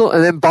my soul.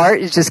 And then Bart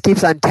just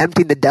keeps on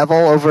tempting the devil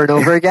over and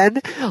over again.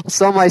 I'll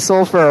sell my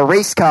soul for a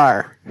race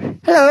car.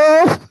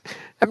 Hello?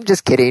 I'm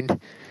just kidding.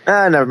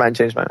 Never mind.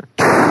 Changed my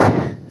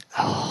mind.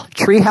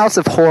 Treehouse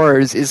of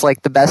Horrors is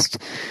like the best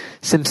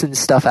Simpsons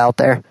stuff out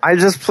there. I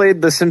just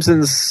played the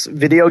Simpsons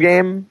video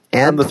game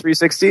on the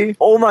 360.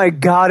 Oh my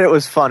god, it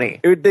was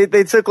funny.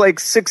 They took like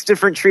 6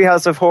 different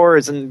Treehouse of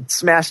Horrors and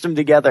smashed them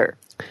together.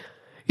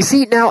 You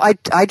see, now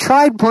I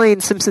tried playing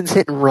Simpsons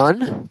Hit and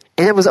Run,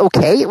 and it was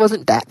okay. It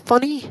wasn't that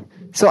funny.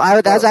 So I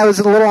was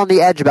a little on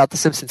the edge about the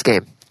Simpsons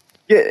game.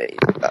 Yeah,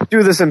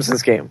 do the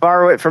Simpsons game.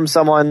 Borrow it from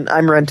someone.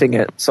 I'm renting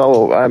it,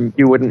 so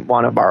you wouldn't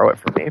want to borrow it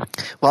from me.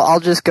 Well, I'll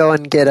just go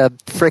and get a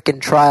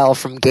frickin' trial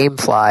from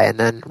Gamefly and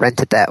then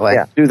rent it that way.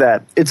 Yeah, do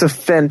that. It's a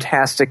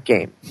fantastic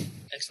game.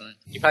 Excellent.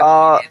 You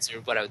probably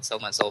answer what I would sell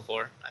my soul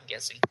for, I'm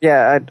guessing.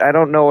 Yeah, I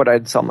don't know what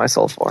I'd sell my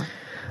soul for.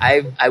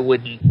 I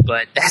wouldn't,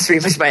 but that's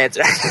pretty much my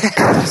answer.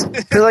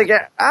 You're like,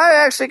 yeah,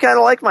 I actually kind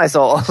of like my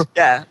soul.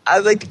 Yeah,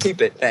 I'd like to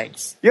keep it,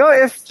 thanks. You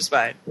know, Just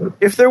fine.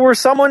 If there were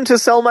someone to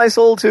sell my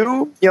soul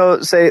to,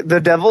 say the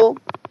devil,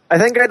 I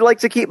think I'd like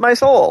to keep my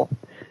soul.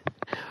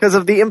 Because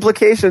of the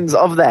implications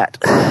of that.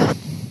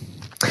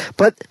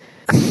 But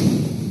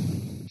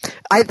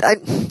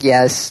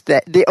yes,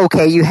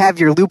 okay, you have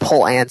your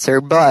loophole answer,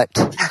 but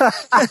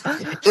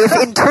if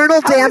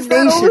internal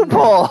damnation,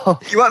 loophole?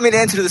 You want me to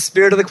answer the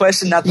spirit of the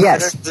question, not the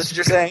yes. letter? Is this what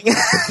you're saying?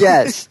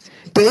 Yes.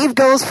 Dave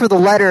goes for the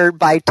letter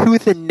by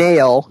tooth and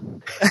nail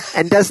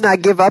and does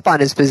not give up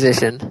on his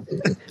position,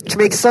 which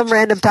makes some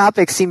random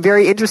topics seem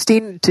very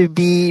interesting to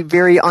be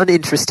very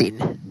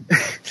uninteresting.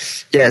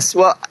 Yes,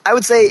 well, I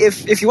would say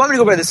if you want me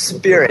to go by the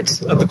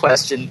spirit of the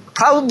question,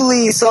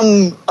 probably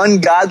some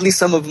ungodly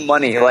sum of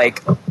money,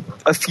 like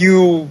a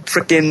few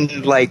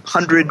frickin' like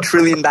 $100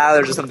 trillion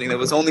or something that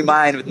was only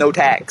mine with no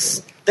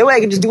tax. That way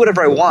I can just do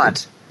whatever I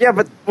want. Yeah,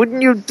 but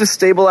wouldn't you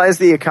destabilize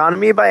the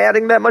economy by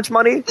adding that much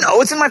money? No,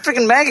 it's in my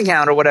freaking bank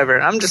account or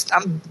whatever. I'm just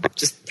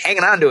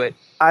hanging on to it.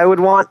 I would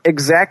want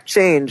exact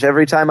change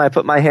every time I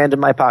put my hand in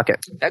my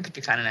pocket. That could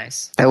be kind of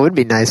nice. That would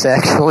be nice,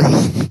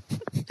 actually.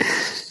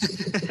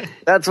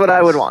 That's what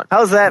I would want.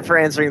 How's that for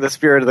answering the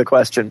spirit of the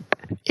question?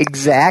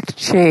 Exact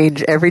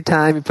change every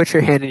time you put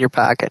your hand in your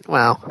pocket.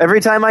 Wow.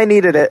 Every time I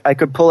needed it, I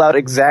could pull out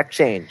exact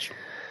change.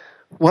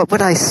 What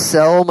would I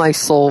sell my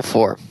soul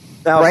for?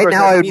 Now, right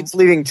now,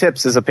 leaving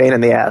tips is a pain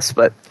in the ass,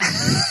 but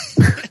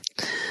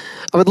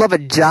I would love a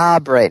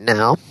job right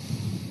now.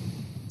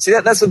 See,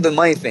 that's what the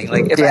money thing.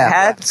 Like, if I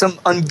had some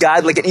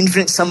like an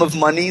infinite sum of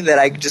money that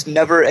I could just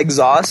never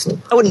exhaust,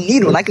 I wouldn't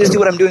need one. I could just do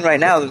what I'm doing right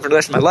now for the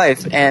rest of my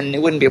life, and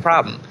it wouldn't be a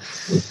problem.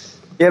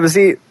 Yeah, but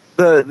see,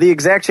 the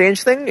exact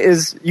change thing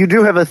is you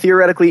do have a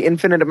theoretically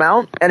infinite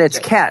amount, and it's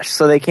cash,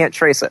 so they can't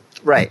trace it.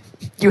 Right.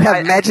 You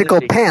have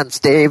magical pants,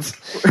 Dave.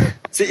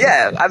 So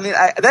yeah, I mean,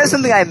 that's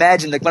something I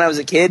imagined. Like when I was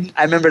a kid,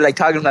 I remember like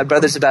talking to my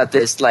brothers about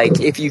this. Like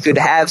if you could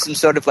have some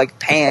sort of like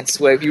pants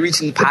where if you reach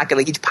in the pocket,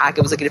 like each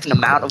pocket was like a different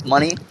amount of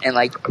money, and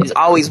like there's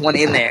always one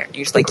in there.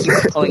 You just like keep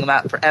pulling them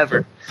out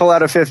forever. Pull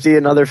out a 50,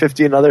 another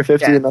 50, another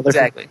 50, yeah, another 50.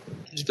 Exactly.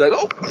 Just be like,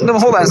 oh, no,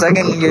 hold on a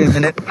second, give me a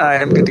minute. All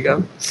right, I'm good to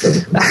go.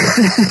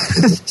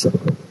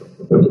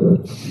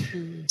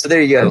 So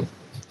there you go.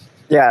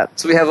 Yeah.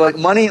 So we have like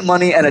money,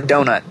 and a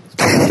donut.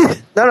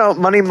 No,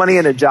 money,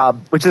 and a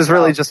job, which is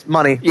really just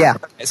money. Yeah.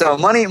 So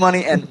money,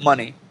 and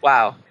money.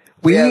 Wow.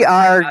 We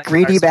are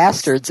greedy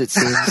bastards, it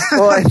seems.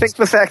 Well, I think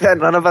the fact that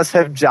none of us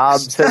have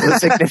jobs has a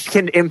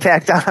significant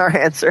impact on our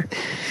answer.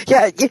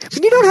 Yeah,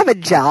 when you don't have a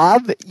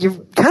job,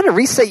 you kind of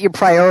reset your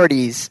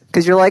priorities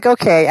because you're like,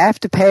 okay, I have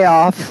to pay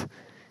off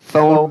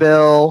phone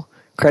bill,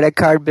 credit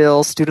card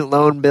bill, student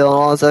loan bill,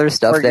 and all this other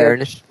stuff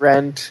Mortgage,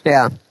 rent.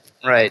 Yeah.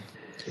 Right.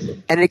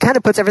 And it kind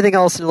of puts everything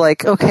else in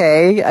like,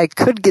 okay, I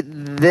could get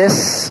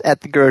this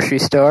at the grocery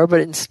store, but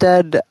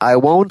instead I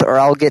won't, or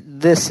I'll get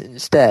this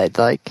instead.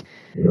 Like,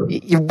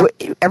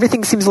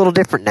 everything seems a little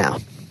different now.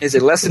 Is a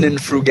lesson in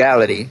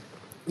frugality.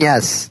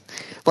 Yes.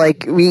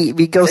 Like, we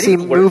go see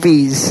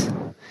movies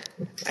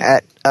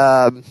at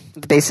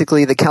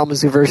basically the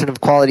Kalamazoo version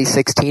of Quality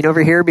 16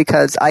 over here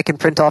because I can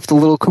print off the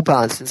little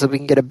coupons, and so we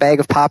can get a bag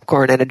of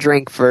popcorn and a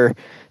drink for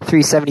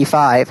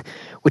 $3.75,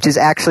 which is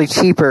actually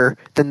cheaper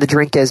than the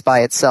drink is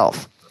by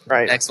itself.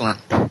 Right. Excellent.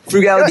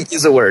 Frugality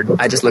is a word.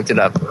 I just looked it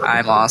up.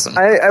 I'm awesome.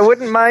 I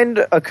wouldn't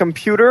mind a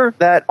computer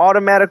that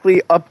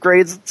automatically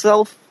upgrades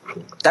itself.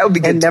 That would be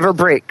good. And never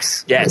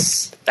breaks.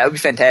 Yes, that would be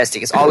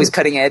fantastic. It's always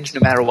cutting edge, no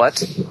matter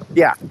what.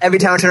 Yeah. Every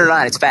time I turn it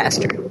on, it's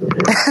faster.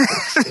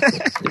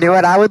 You know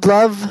what I would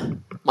love?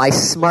 My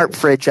smart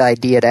fridge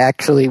idea to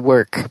actually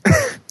work.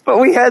 But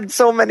we had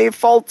so many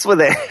faults with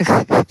it.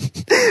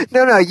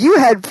 No, you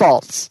had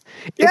faults.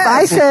 If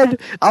I said,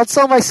 I'll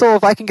sell my soul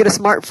if I can get a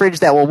smart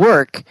fridge that will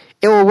work,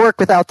 it will work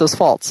without those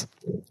faults.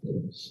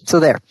 So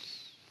there.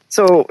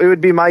 So it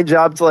would be my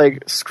job to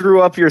like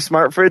screw up your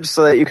smart fridge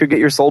so that you could get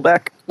your soul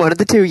back? One of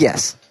the two,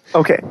 yes.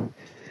 Okay.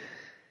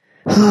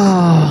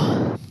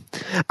 All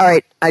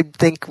right, I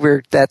think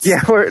that's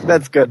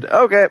good.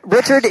 Okay.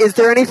 Richard, is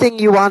there anything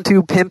you want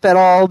to pimp at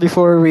all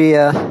before we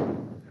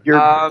your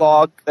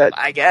blog?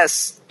 I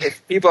guess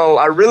if people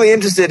are really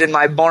interested in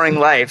my boring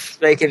life,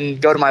 they can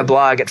go to my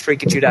blog at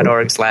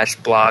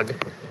freakachu.org/blog,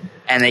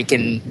 and they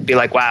can be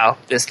like, wow,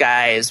 this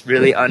guy is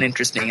really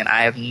uninteresting, and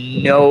I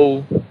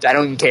don't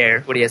even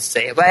care what he has to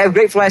say. But I have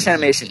great Flash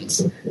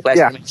animations.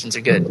 Animations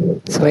are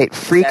good. So wait,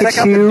 Check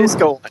out the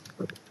disco one.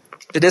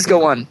 The disco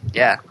one,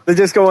 yeah. The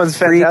disco one's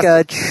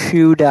fantastic.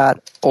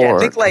 Freakachu.org. Yeah,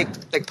 think like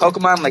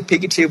Pokemon, like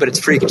Pikachu, but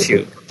it's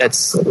Freakachu.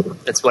 That's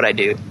what I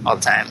do all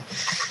the time.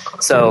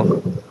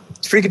 So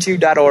it's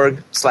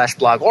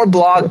freakachu.org/blog or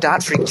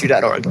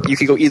blog.freakachu.org. You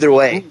can go either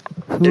way.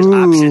 There's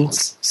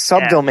options.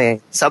 Subdomain.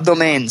 Yeah.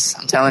 Subdomains,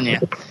 I'm telling you.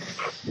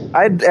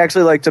 I'd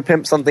actually like to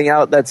pimp something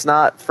out that's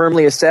not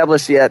firmly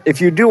established yet.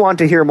 If you do want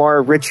to hear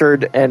more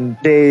Richard and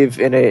Dave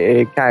in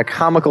a kind of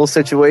comical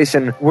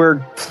situation, we're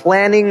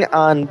planning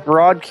on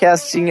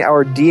broadcasting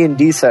our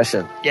D&D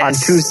session on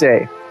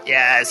Tuesday.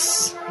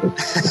 Yes.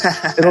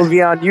 It'll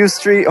be on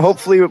Ustream.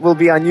 Hopefully it will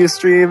be on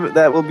Ustream.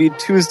 That will be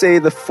Tuesday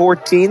the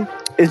 14th.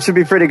 It should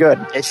be pretty good.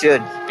 It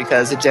should,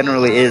 because it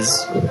generally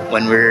is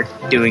when we're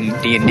doing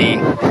D&D.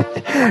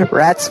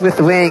 Rats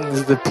with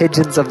wings, the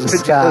pigeons of the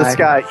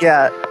sky.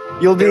 Yeah.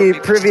 You'll be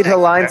privy to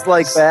lines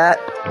like that.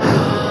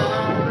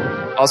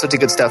 Also to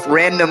good stuff.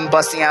 Random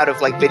busting out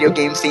of like video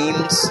game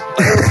themes.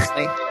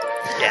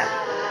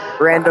 Yeah.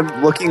 Random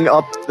looking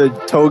up the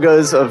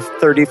togas of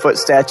 30-foot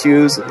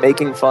statues and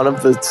making fun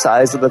of the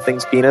size of the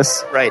thing's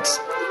penis. Right.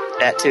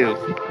 That too.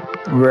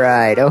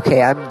 Right.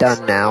 Okay, I'm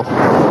done now.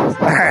 All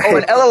right. Oh,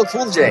 and LL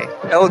Cool J.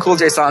 LL Cool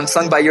J song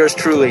sung by yours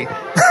truly.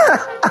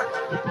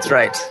 That's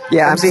right.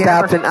 Yeah, I'm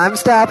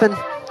stopping.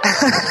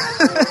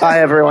 Bye,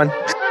 everyone.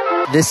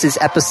 This is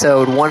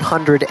episode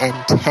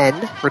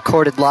 110,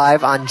 recorded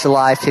live on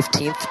July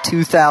 15th,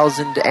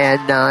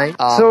 2009.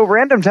 So,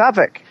 random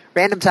topic.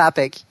 Random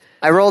topic.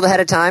 I rolled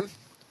ahead of time.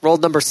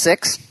 Rolled number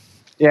 6.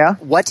 Yeah?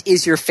 What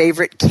is your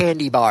favorite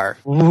candy bar?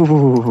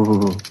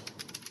 Ooh.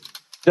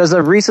 Does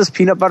a Reese's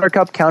Peanut Butter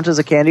Cup count as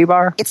a candy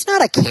bar? It's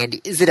not a candy.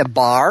 Is it a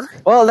bar?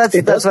 Well, that's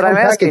what I'm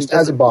asking.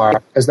 As a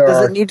bar, does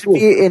it need to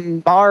be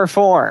in bar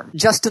form?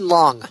 Justin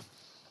Long.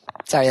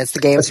 Sorry, that's the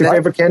game. That's your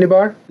favorite candy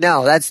bar?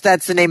 No, that's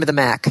the name of the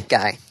Mac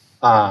guy.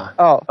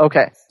 Oh,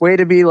 okay. Way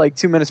to be like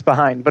 2 minutes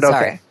behind, but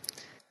Sorry. okay.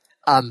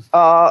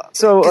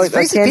 So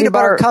Reese's peanut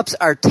butter cups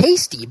are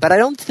tasty, but I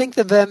don't think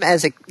of them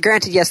as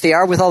granted, yes, they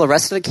are with all the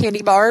rest of the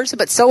candy bars,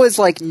 but so is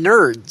like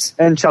Nerds.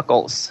 And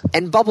Chuckles.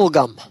 And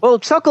Bubblegum. Well,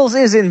 Chuckles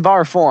is in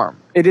bar form.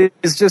 It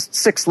is just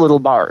 6 little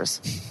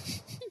bars.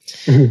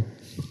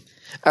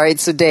 All right,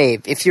 so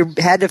Dave, if you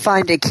had to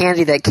find a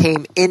candy that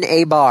came in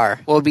a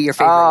bar, what would be your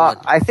favorite one?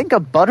 I think a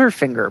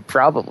Butterfinger,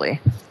 probably.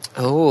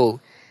 Oh.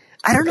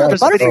 I don't know, the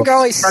Butterfinger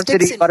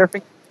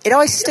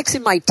always sticks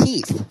in my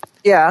teeth.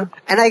 Yeah.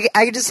 And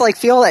I just like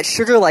feel that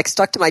sugar like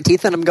stuck to my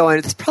teeth and I'm going,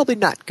 it's probably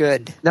not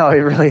good. No, it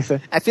really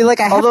isn't. I feel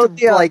like I have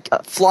to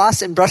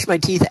floss and brush my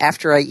teeth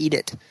after I eat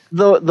it.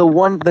 The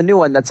new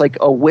one that's like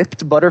a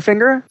whipped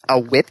Butterfinger. A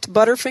whipped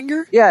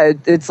Butterfinger? Yeah,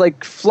 it's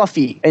like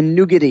fluffy and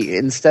nougaty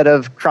instead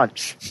of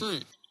crunch.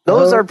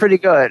 Those are pretty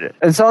good.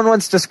 And someone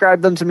once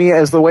described them to me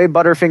as the way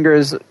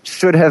Butterfingers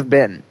should have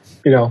been.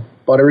 You know,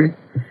 buttery.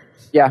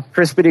 Yeah,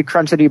 crispity,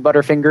 crunchity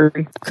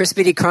Butterfinger.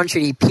 Crispity,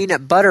 crunchity,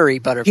 peanut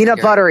buttery Butterfinger.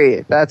 Peanut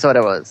buttery, that's what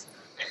it was.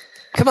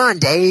 Come on,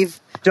 Dave.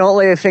 Don't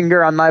lay a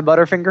finger on my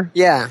Butterfinger.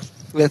 Yeah.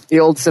 With the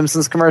old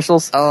Simpsons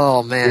commercials.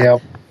 Oh, man.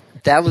 Yep.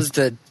 That was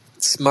the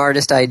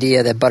smartest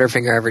idea that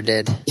Butterfinger ever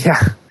did.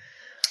 Yeah.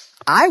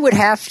 I would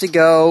have to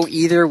go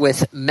either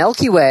with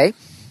Milky Way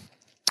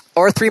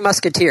or Three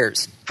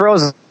Musketeers.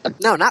 Frozen.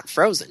 No, not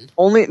frozen.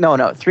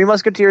 No. Three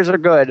Musketeers are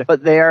good,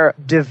 but they are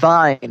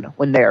divine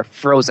when they are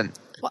frozen.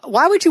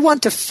 Why would you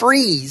want to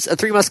freeze a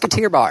Three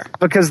Musketeer bar?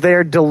 Because they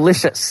are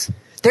delicious.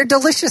 They're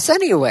delicious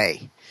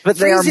anyway. But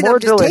they are Freezing more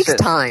them just delicious.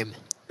 takes time.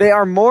 They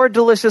are more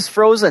delicious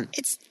frozen.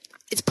 It's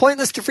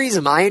pointless to freeze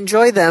them. I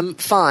enjoy them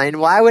fine.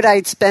 Why would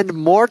I spend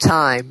more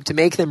time to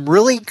make them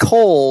really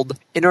cold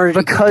in order to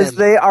eat them? Because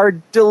they are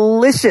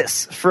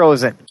delicious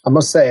frozen. I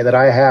must say that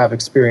I have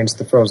experienced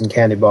the frozen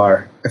candy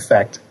bar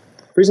effect.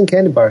 Freezing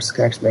candy bars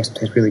actually makes them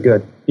taste really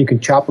good. You can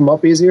chop them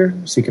up easier,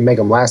 so you can make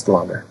them last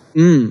longer.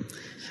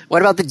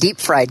 What about the deep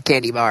fried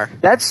candy bar?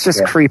 That's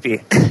just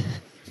creepy.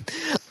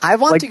 I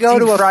want like to go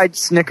to a fried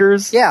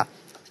Snickers. Yeah.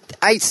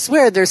 I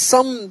swear there's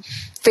some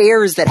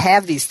fairs that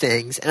have these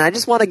things, and I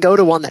just want to go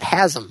to one that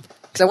has them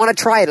because I want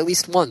to try it at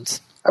least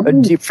once. A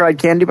deep fried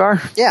candy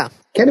bar? Yeah.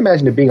 Can't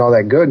imagine it being all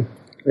that good.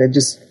 It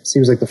just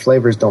seems like the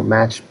flavors don't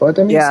match, but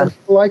I mean, some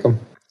people like them.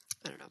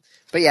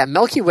 But yeah,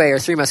 Milky Way or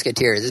Three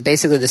Musketeers is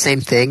basically the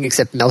same thing,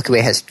 except Milky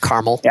Way has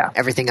caramel. Yeah.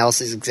 Everything else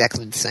is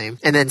exactly the same.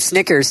 And then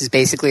Snickers is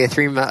basically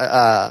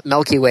a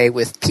Milky Way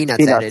with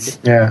peanuts added.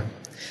 Yeah.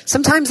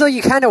 Sometimes, though,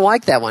 you kind of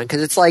like that one,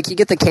 because it's like you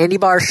get the candy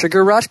bar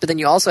sugar rush, but then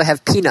you also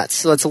have peanuts,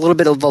 so it's a little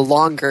bit of a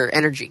longer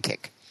energy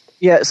kick.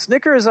 Yeah,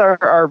 Snickers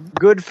are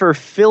good for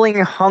filling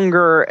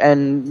hunger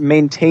and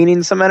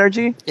maintaining some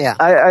energy.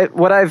 Yeah.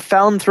 What I've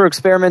found through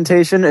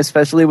experimentation,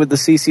 especially with the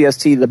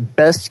CCST, the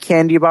best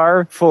candy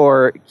bar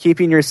for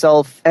keeping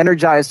yourself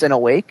energized and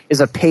awake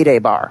is a Payday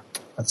bar.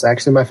 That's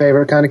actually my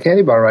favorite kind of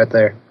candy bar right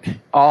there.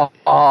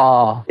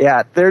 Oh,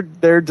 yeah,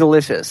 they're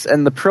delicious,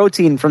 and the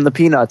protein from the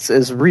peanuts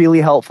is really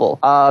helpful.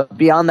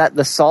 Beyond that,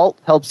 the salt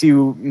helps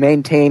you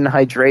maintain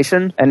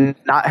hydration and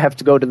not have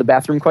to go to the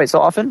bathroom quite so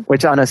often,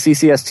 which on a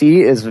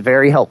CCST is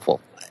very helpful.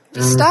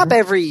 Stop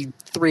every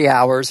 3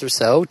 hours or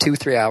so,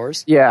 2-3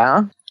 hours.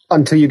 Yeah.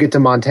 Until you get to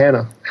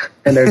Montana,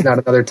 and there's not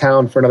another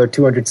town for another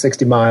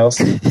 260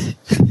 miles.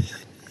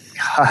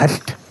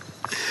 God.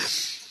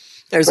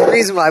 There's a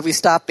reason why we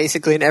stop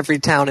basically in every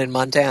town in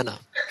Montana.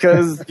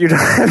 Because you don't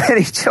have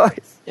any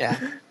choice. Yeah.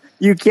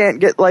 You can't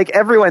get, like,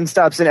 everyone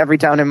stops in every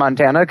town in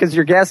Montana because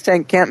your gas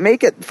tank can't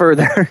make it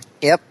further.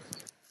 Yep.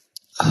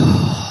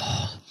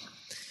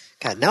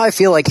 God, now I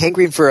feel like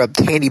hankering for a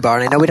candy bar,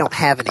 and I know we don't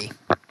have any.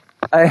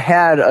 I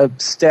had a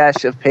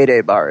stash of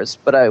Payday bars,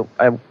 but I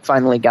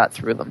finally got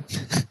through them.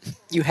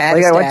 You had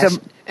a stash,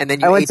 and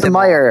then you ate them. I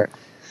went to Meijer.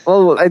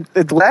 Well,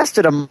 it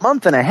lasted a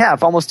month and a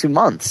half, almost 2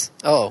 months.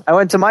 Oh. I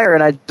went to Meijer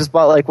and I just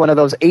bought like one of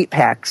those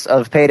 8-packs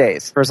of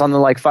Paydays for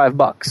something like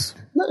 $5.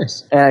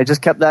 Nice. And I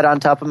just kept that on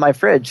top of my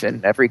fridge.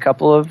 And every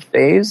couple of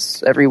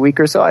days, every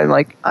week or so, I'm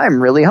like,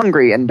 I'm really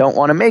hungry and don't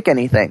want to make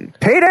anything.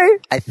 Payday?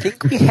 I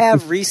think we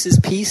have Reese's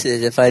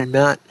Pieces, if I'm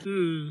not...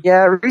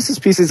 Yeah, Reese's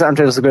Pieces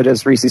aren't as good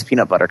as Reese's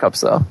Peanut Butter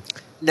Cups, though.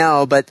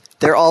 No, but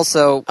they're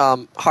also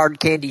hard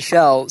candy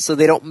shell, so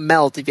they don't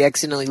melt if you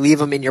accidentally leave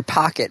them in your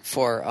pocket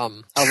for a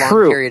long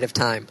period of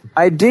time.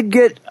 I did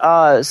get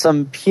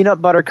some peanut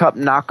butter cup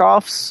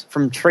knockoffs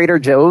from Trader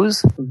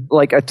Joe's,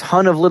 like a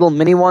ton of little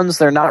mini ones.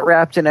 They're not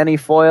wrapped in any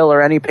foil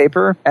or any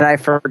paper, and I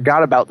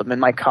forgot about them in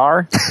my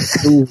car.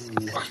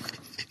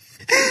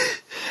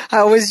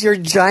 How was your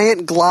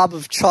giant glob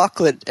of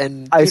chocolate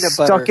and peanut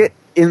butter? I stuck it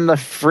in the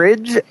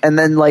fridge and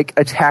then like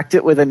attacked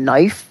it with a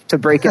knife to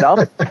break it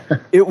up.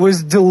 It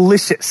was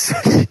delicious.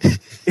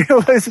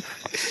 It was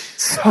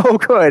so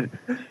good.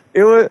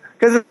 It was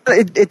because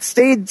it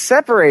stayed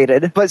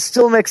separated but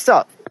still mixed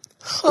up.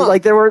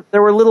 Like there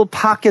were little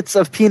pockets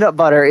of peanut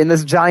butter in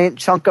this giant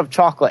chunk of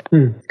chocolate.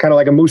 Kind of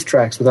like a Moose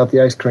Tracks without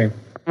the ice cream.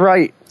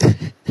 Right.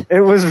 It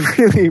was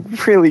really,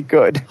 really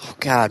good. Oh,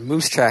 God,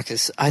 Moose Track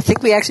is... I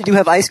think we actually do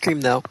have ice cream,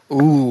 though.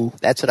 Ooh,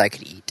 that's what I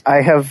could eat.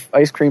 I have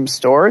ice cream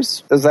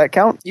stores. Does that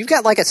count? You've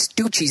got like a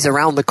Stoochie's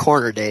around the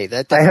corner, Dave.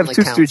 That I have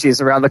two counts. Stoochie's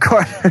around the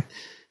corner.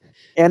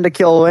 And a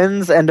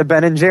Kilwins and a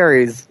Ben &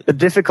 Jerry's. The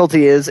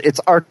difficulty is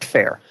it's art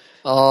fair.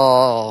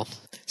 Oh.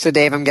 So,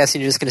 Dave, I'm guessing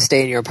you're just going to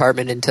stay in your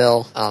apartment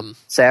until...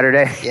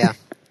 Saturday? Yeah.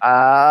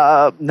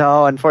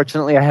 No,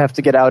 unfortunately I have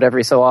to get out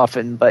every so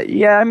often. But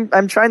yeah,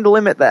 I'm trying to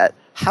limit that.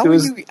 How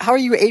are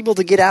you able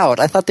to get out?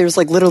 I thought there was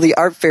like literally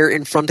art fair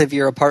in front of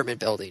your apartment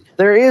building.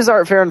 There is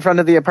art fair in front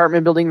of the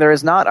apartment building. There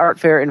is not art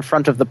fair in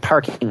front of the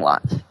parking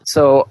lot.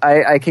 So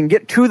I can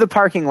get to the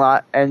parking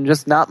lot and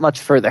just not much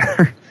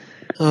further.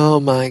 Oh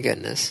my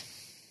goodness.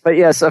 But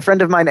yes, a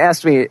friend of mine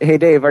asked me, hey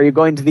Dave, are you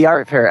going to the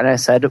art fair? And I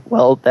said,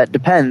 well, that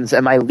depends.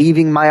 Am I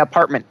leaving my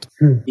apartment?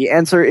 The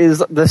answer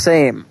is the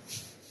same.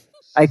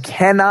 I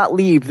cannot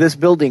leave this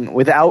building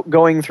without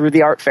going through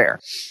the art fair.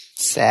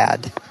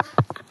 Sad.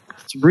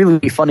 It's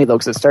really funny, though,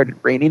 because it started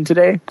raining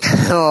today.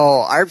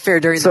 Oh, art fair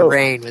during the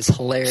rain was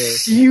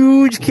hilarious.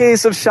 Huge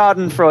case of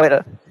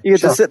schadenfreude. You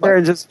get to sit there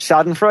and just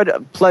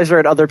schadenfreude, pleasure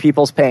at other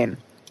people's pain.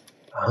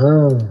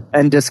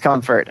 And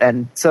discomfort.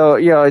 And so,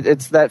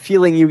 it's that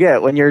feeling you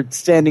get when you're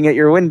standing at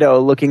your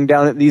window looking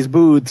down at these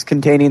booths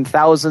containing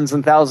thousands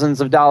and thousands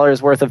of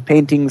dollars worth of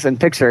paintings and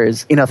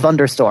pictures in a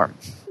thunderstorm.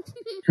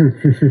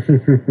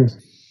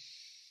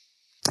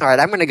 All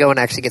right, I'm going to go and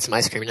actually get some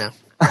ice cream now.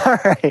 All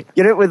right.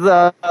 Get it with,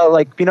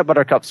 like, peanut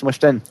butter cups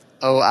smushed in.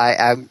 Oh,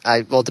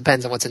 well, it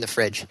depends on what's in the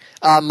fridge.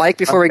 Mike,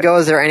 before we go,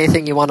 is there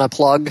anything you want to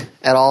plug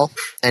at all?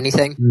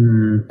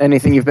 Anything?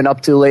 Anything you've been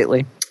up to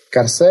lately?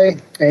 Gotta say,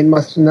 ain't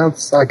much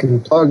else I can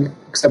plug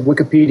except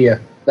Wikipedia.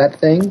 That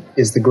thing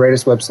is the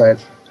greatest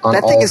website on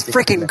That all thing is the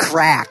freaking internet.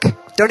 crack.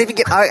 Don't even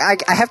get... I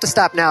have to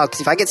stop now, because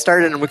if I get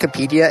started on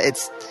Wikipedia,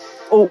 it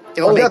will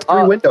I make... got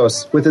 3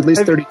 windows with at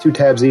least 32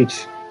 tabs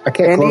each. I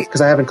can't close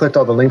because I haven't clicked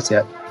all the links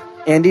yet.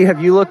 Andy,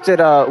 have you looked at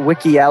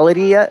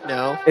Wikiality yet?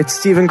 No. It's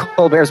Stephen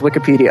Colbert's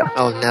Wikipedia.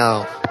 Oh,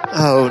 no.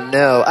 Oh,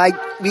 no. I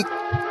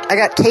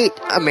got Kate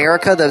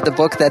America, the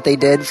book that they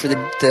did for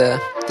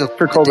the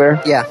For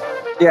Colbert? Yeah.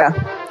 Yeah.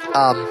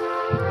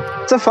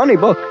 It's a funny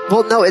book.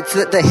 Well, no, it's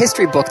the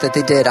history book that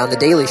they did on The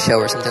Daily Show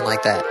or something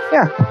like that.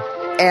 Yeah.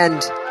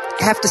 And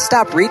have to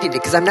stop reading it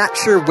because I'm not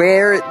sure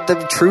where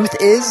the truth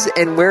is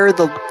and where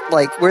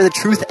the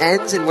truth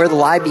ends and where the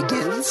lie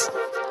begins.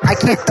 I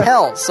can't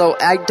tell, so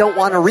I don't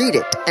want to read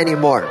it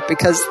anymore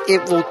because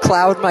it will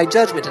cloud my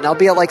judgment. And I'll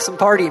be at like some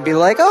party and be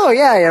like, "Oh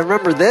yeah, I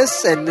remember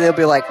this," and they'll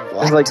be like,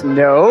 "What?" I was like,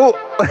 "No."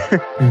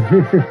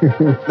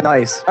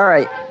 Nice. All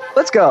right,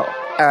 let's go.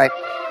 All right,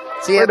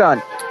 see ya. We're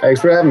done.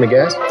 Thanks for having me,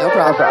 guys. No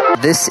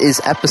problem. This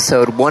is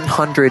episode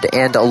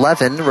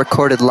 111,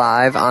 recorded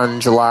live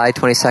on July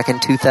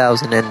 22nd,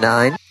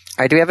 2009. All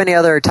right, do we have any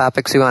other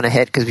topics we want to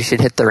hit? Because we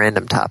should hit the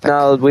random topic.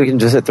 No, we can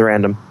just hit the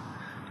random.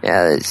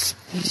 Yeah,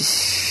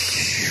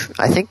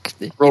 I think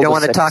you don't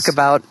want to talk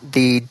about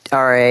the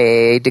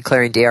RAA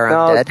declaring DRM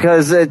dead. No,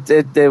 because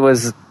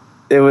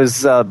it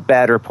was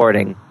bad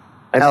reporting.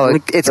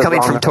 It's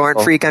coming from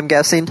Torrent Freak, I'm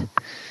guessing?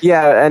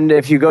 Yeah, and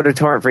if you go to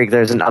Torrent Freak,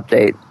 there's an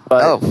update.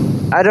 But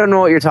I don't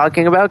know what you're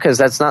talking about because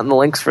that's not in the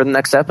links for the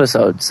next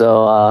episode.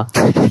 So,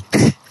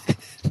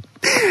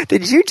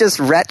 did you just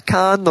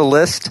retcon the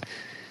list?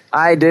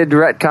 I did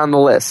retcon the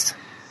list.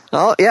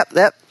 Oh, yep.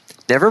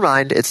 Never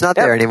mind. It's not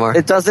there anymore.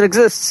 It doesn't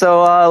exist.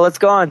 So let's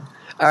go on.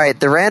 All right,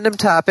 the random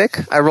topic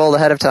I rolled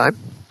ahead of time.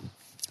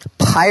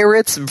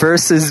 Pirates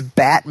versus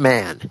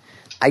Batman.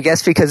 I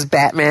guess because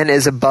Batman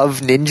is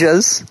above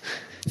ninjas,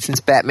 since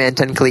Batman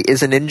technically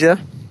is a ninja.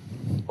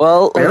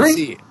 Well, really? Let's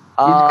see.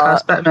 You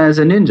class Batman as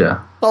a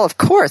ninja? Well, of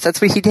course. That's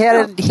what he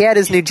had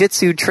his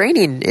ninjutsu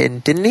training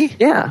in, didn't he?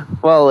 Yeah.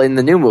 Well, in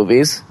the new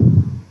movies.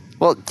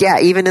 Well, yeah,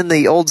 even in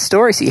the old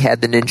stories he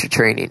had the ninja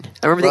training.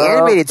 I remember the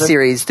animated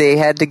series, they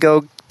had to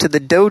go to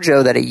the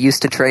dojo that he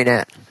used to train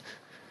at.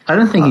 I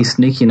don't think he's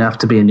sneaky enough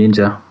to be a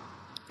ninja.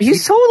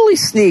 He's totally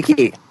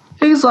sneaky.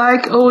 He's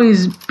like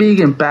always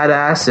big and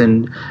badass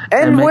and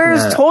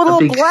wears total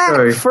black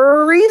show.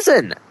 For a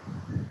reason.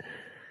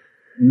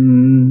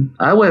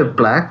 I wear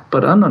black,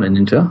 but I'm not a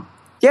ninja.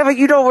 Yeah, but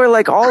you don't wear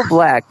like all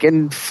black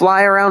and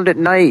fly around at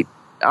night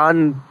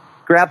on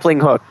grappling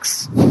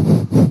hooks.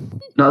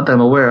 Not that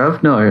I'm aware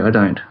of. No, I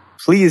don't.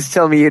 Please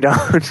tell me you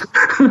don't.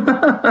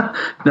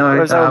 No, I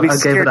will be I gave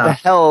scared it to up.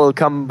 hell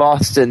come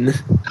Boston.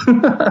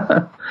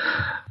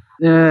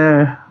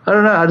 Yeah, I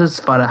don't know. I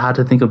just find it hard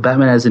to think of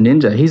Batman as a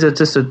ninja. He's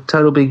just a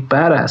total big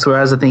badass.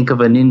 Whereas I think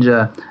of a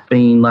ninja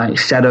being like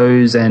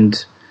shadows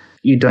and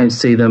you don't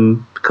see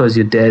them because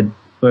you're dead.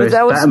 Whereas But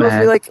that was Batman, supposed to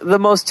be like the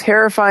most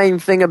terrifying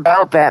thing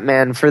about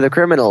Batman for the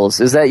criminals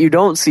is that you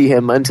don't see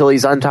him until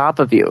he's on top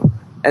of you.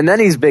 And then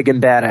he's big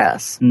and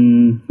badass.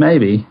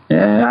 maybe.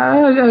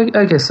 Yeah,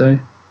 I guess so.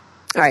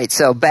 All right,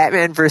 so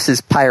Batman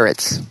versus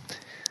Pirates.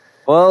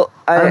 Well,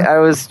 I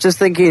was just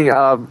thinking,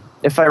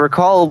 if I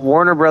recall,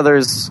 Warner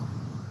Brothers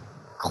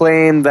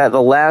claimed that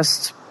the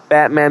last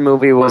Batman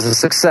movie was a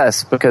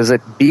success because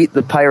it beat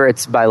the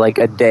Pirates by like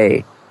a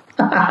day.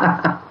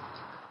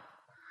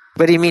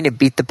 What do you mean it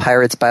beat the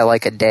Pirates by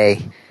like a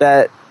day?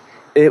 That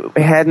it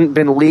hadn't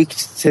been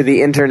leaked to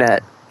the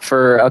internet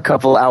for a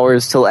couple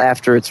hours till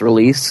after its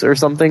release or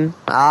something.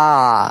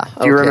 Ah.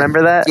 Do you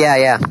remember that?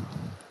 Yeah.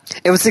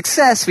 It was a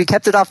success. We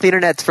kept it off the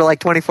internet for like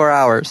 24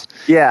 hours.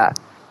 Yeah.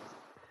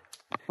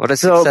 What a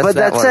success but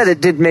that was. said, it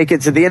did make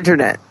it to the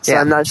internet. So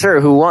Yeah. I'm not sure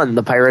who won,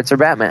 the Pirates or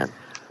Batman.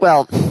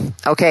 Well,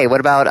 okay, what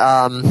about,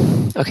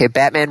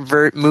 Batman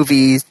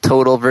movies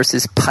total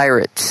versus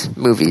Pirates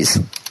movies?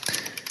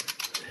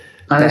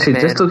 I'm actually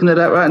just looking at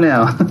that right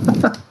now.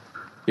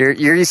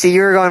 You see,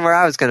 you were going where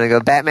I was going to go.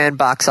 Batman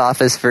box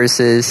office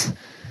versus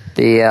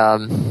the,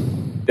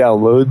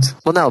 Downloads.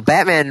 well, no,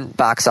 Batman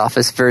box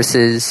office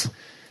versus,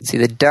 let's see,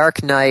 The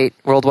Dark Knight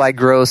worldwide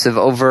gross of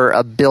over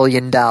 $1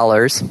 billion.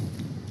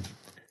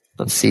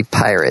 Let's see,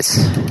 Pirates.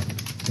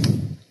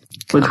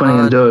 Which one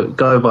are you going to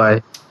go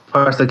by?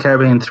 Pirates of the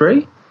Caribbean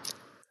 3?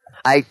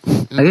 I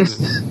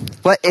guess.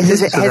 What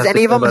has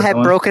any of them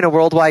had broken a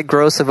worldwide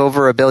gross of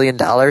over $1 billion?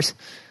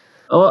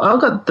 Oh,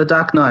 I've got The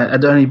Dark Knight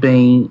at only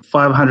being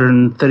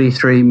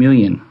 533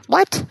 million.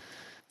 What?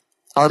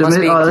 Oh, it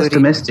must be that's including...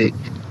 domestic.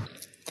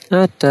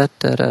 Da.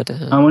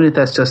 I wonder if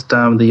that's just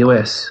the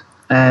US.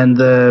 And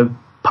the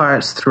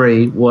Pirates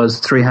 3 was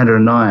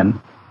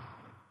 309.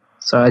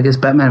 So I guess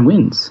Batman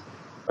wins.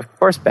 Of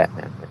course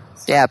Batman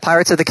wins. Yeah,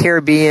 Pirates of the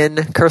Caribbean,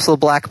 Curse of the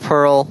Black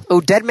Pearl.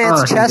 Oh, Dead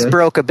Man's Chest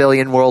broke $1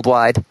 billion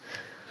worldwide.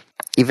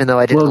 Even though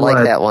I didn't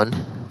like that one.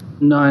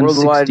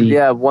 960. Worldwide,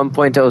 yeah,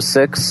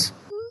 1.06.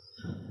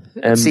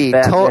 Let's see,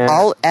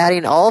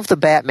 adding all of the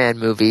Batman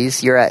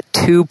movies, you're at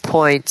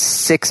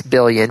 $2.6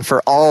 billion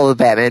for all of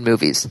the Batman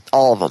movies.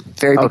 All of them.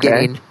 Very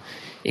beginning,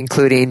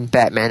 including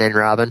Batman and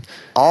Robin.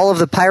 All of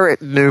the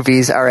pirate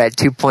movies are at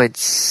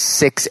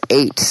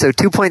 2.68. So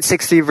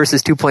 2.63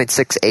 versus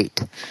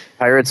 2.68.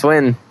 Pirates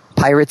win.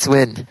 Pirates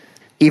win.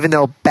 Even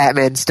though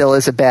Batman still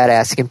is a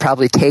badass, he can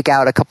probably take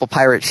out a couple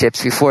pirate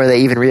ships before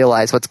they even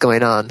realize what's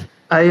going on.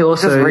 Are you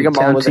also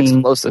counting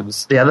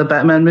explosives. The other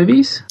Batman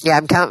movies? Yeah,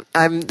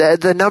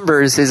 the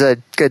numbers is a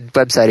good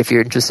website if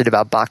you're interested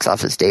about box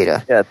office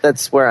data. Yeah,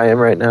 that's where I am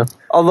right now.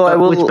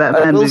 Although which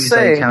Batman movies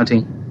are you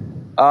counting?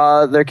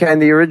 There can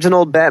the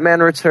original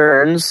Batman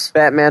Returns,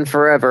 Batman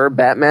Forever,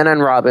 Batman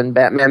and Robin,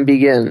 Batman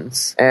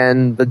Begins,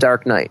 and The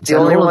Dark Knight. The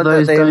only all one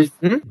of that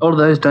those all of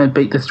those don't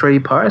beat the 3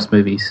 Pirates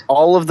movies.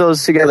 all of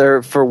those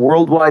together for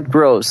worldwide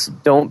gross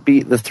don't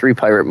beat the 3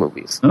 pirate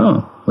movies.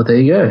 Oh, well, there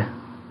you go.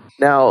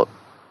 Now,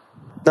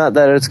 not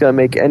that it's going to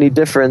make any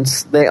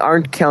difference, they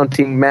aren't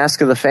counting Mask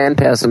of the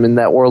Phantasm in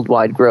that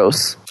worldwide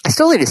gross. I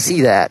still need to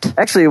see that.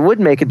 Actually, it would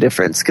make a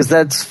difference because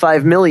that's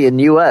 $5 million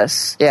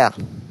US. Yeah.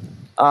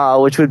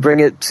 Which would bring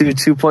it to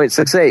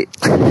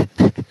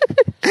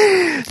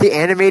 2.68. The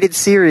animated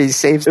series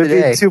saves It the would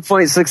be day.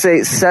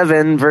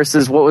 2.687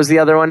 versus what was the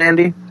other one,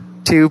 Andy?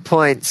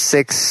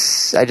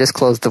 2.6. I just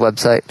closed the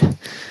website.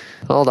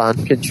 Hold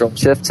on.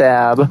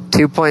 Control-Shift-Tab.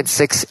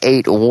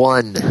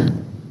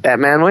 2.681.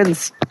 Batman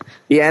wins.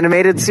 The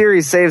animated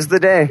series saves the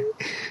day.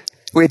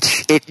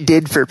 Which it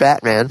did for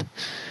Batman.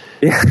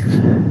 Yeah.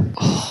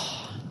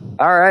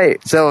 All right.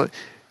 So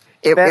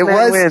it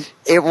Batman wins.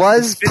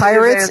 was Definitive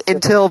Pirates answer.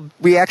 until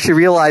we actually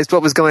realized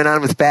what was going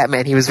on with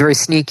Batman. He was very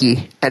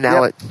sneaky, and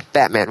now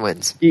Batman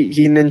wins.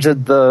 He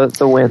ninja'd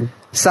the win.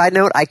 Side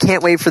note, I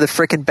can't wait for the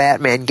frickin'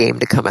 Batman game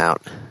to come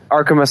out.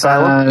 Arkham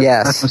Asylum?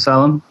 Yes. Arkham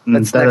Asylum.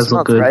 That's That next does look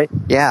month, good. right?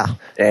 Yeah.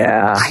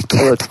 Yeah. I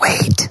can't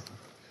wait.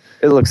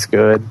 It looks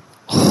good.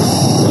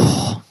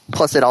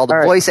 Plus all the All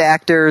right. voice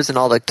actors and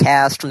all the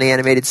cast from the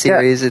animated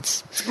series.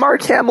 It's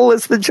Mark Hamill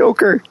is the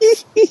Joker.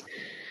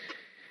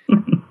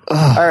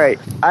 All right.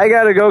 I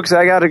got to go because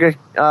I got to go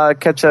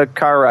catch a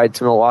car ride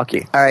to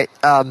Milwaukee. all right.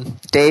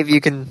 Dave,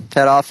 you can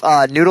head off.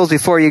 Noodles,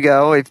 before you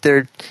go,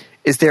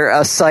 is there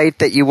a site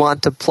that you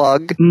want to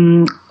plug?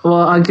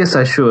 Well, I guess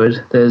I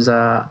should. There's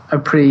a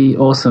pretty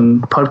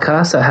awesome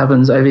podcast that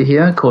happens over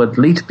here called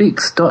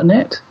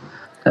leetbix.net.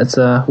 That's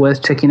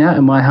worth checking out,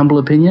 in my humble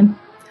opinion.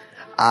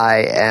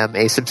 I am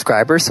a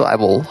subscriber, so I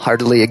will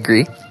heartily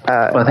agree.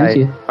 Well, thank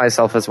you.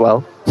 Myself as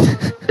well.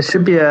 There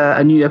should be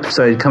a new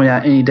episode coming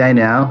out any day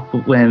now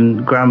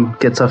when Graham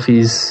gets off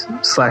his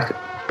Slack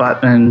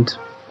butt and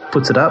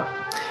puts it up.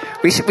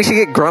 We should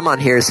get Grum on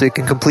here so we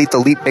can complete the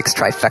Leap Mix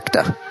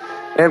trifecta.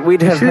 And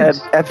we'd have should. had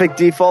Epic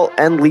Default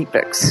and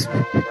Leapix.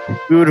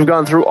 We would have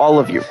gone through all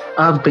of you.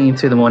 I've been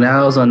through them all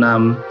now. I was on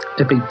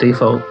Epic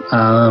Default,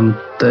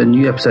 the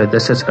new episode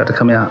that's just about to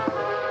come out.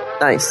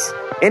 Nice.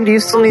 And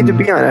you still need to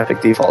be on Epic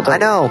Default. I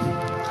know.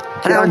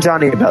 Get on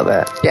Johnny about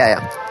that.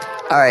 Yeah.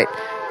 All right.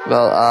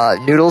 Well,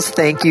 Noodles,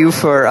 thank you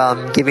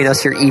for giving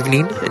us your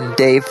evening, and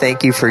Dave,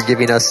 thank you for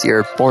giving us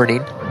your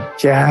morning.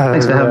 Yeah.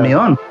 Thanks for having me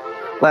on.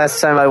 Last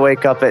time I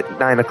wake up at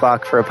 9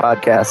 o'clock for a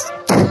podcast.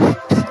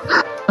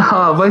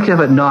 Oh, I woke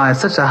up at 9.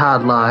 Such a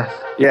hard life.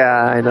 Yeah,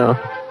 I know.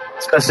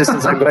 Especially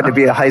since I'm going to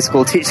be a high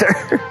school teacher.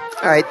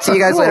 All right. See you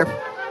guys later.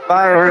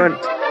 Bye, everyone.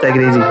 Take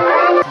it easy.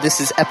 This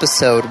is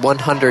episode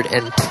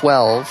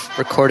 112,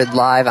 recorded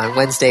live on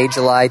Wednesday,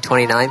 July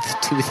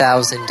 29th,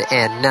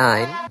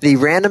 2009. The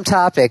random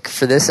topic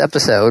for this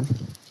episode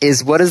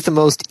is, what is the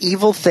most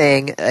evil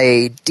thing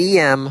a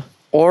DM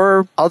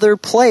or other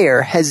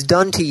player has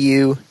done to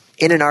you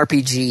in an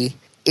RPG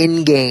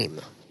in-game?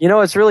 You know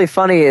what's really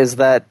funny is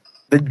that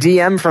the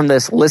DM from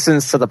this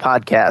listens to the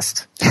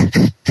podcast.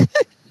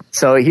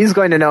 So he's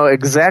going to know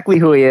exactly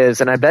who he is,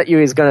 and I bet you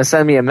he's going to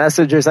send me a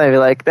message or something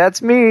like,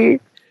 that's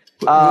me.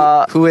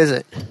 Who is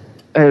it?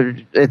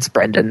 It's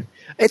Brendan.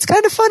 It's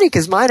kind of funny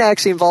because mine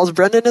actually involves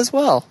Brendan as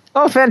well.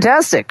 Oh,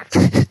 fantastic.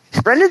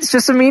 Brendan's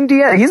just a mean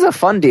DM. He's a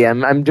fun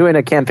DM. I'm doing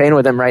a campaign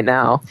with him right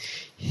now.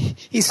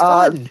 He's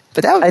fun.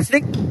 But that I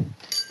think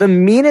the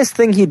meanest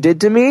thing he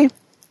did to me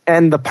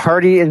and the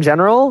party in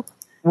general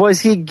was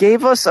he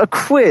gave us a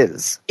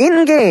quiz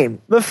in-game.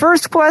 The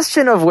first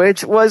question of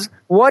which was,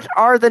 what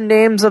are the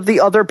names of the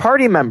other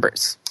party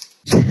members?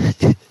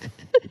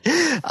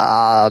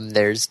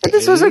 there's Dave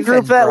This was a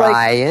group and that, like,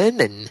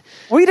 Brian and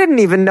We didn't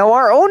even know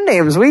our own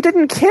names. We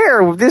didn't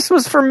care. This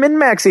was for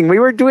min-maxing. We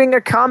were doing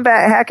a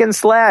combat hack and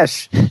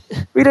slash.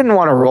 We didn't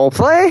want to role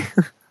play.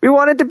 We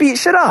wanted to beat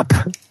shit up.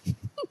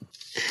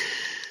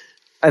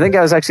 I think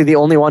I was actually the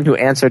only one who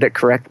answered it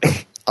correctly.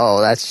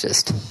 oh,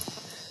 that's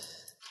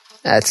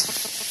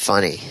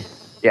funny.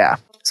 Yeah.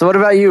 So what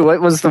about you?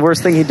 What was the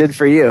worst thing he did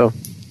for you?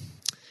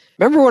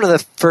 Remember one of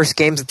the first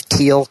games with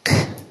Teal'c?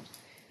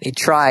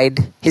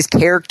 His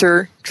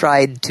character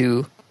tried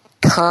to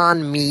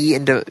con me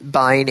into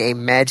buying a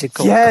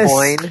magical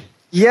coin.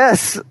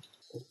 Yes.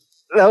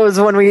 That was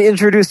when we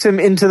introduced him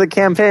into the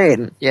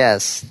campaign.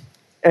 Yes.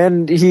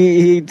 And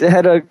he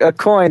had a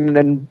coin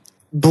and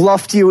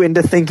bluffed you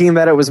into thinking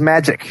that it was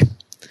magic.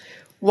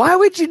 Why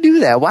would you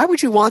do that? Why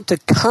would you want to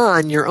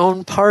con your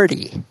own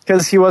party?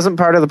 Because he wasn't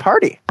part of the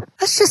party.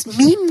 That's just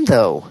mean,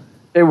 though.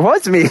 It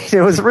was me.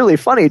 It was really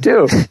funny,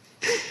 too.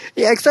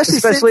 Yeah,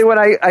 especially when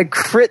I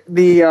crit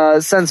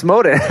the sense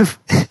motive.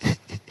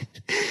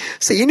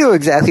 So you knew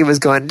exactly what was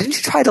going on. Didn't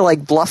you try to,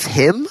 like, bluff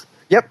him?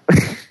 Yep.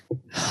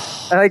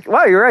 I'm like,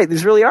 wow, you're right.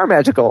 These really are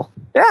magical.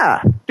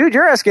 Yeah. Dude,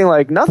 you're asking,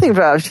 like, nothing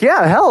fast.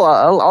 Yeah, hell,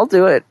 I'll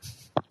do it.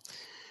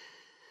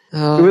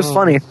 Oh. It was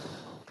funny.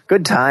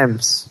 Good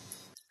times.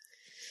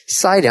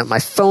 Side note, my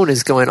phone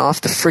is going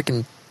off the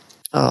freaking...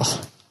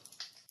 Oh.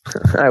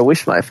 I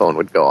wish my phone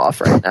would go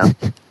off right now.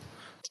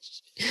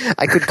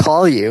 I could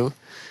call you.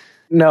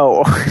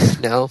 No.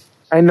 No?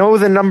 I know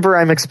the number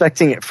I'm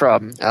expecting it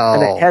from,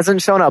 and it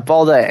hasn't shown up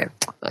all day.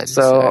 I'm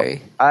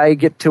sorry. I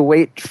get to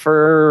wait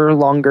for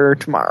longer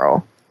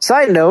tomorrow.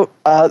 Side note,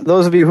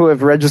 those of you who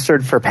have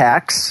registered for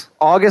PAX,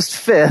 August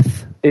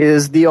 5th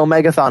is the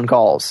Omegathon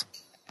calls.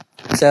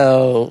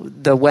 So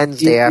the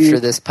Wednesday after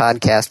this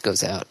podcast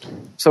goes out.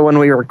 So when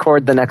we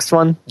record the next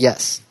one?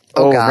 Yes.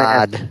 Oh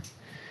God. Man.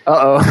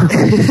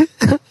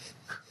 Uh-oh.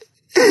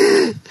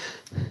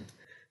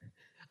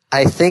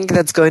 I think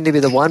that's going to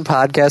be the one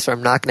podcast where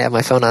I'm not going to have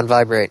my phone on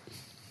vibrate.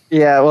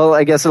 Yeah, well,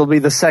 I guess it'll be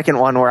the second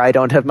one where I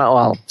don't have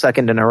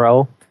second in a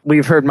row.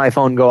 We've heard my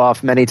phone go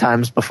off many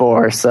times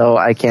before, so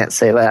I can't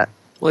say that.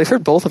 Well, we've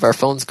heard both of our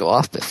phones go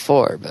off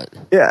before, but...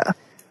 Yeah.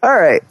 All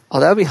right. Oh,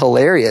 that would be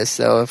hilarious,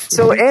 though.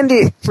 So,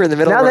 Andy... we're in the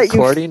middle of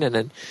recording and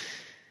then...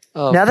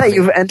 now that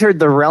you've entered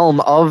the realm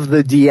of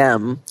the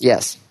DM...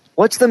 Yes.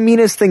 What's the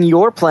meanest thing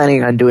you're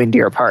planning on doing to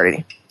your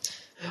party?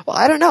 Well,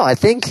 I don't know. I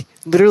think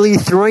literally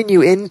throwing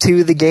you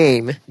into the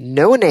game,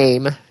 no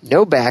name,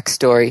 no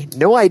backstory,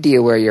 no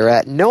idea where you're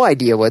at, no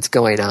idea what's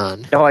going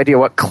on. No idea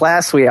what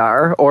class we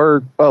are,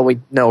 or, well, we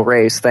know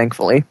race,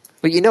 thankfully.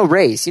 But you know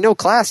race, you know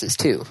classes,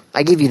 too.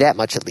 I give you that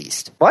much at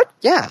least. What?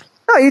 Yeah.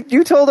 No,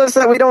 you told us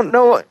that we don't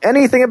know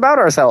anything about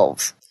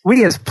ourselves.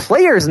 We as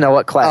players know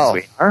what class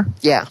we are.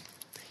 Yeah.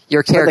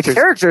 Your characters... But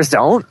the characters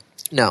don't.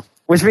 No.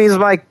 Which means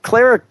my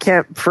cleric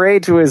can't pray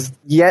to his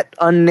yet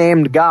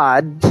unnamed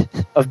god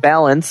of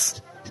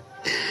balance.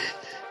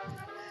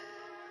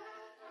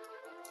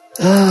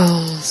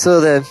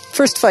 So the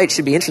first fight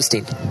should be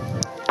interesting.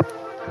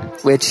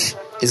 Which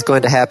is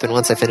going to happen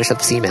once I finish up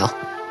this email.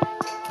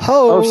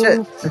 Oh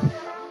shit.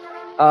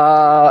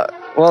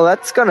 Well,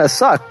 that's gonna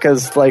suck,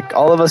 because, like,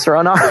 all of us are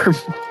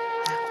unarmed.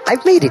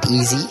 I've made it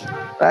easy.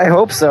 I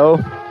hope so.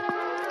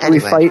 Anyway. We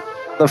fight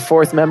the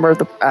fourth member of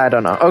the... I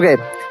don't know. Okay.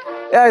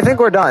 Yeah, I think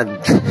we're done.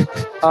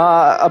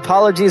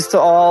 Apologies to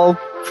all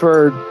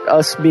for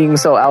us being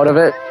so out of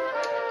it.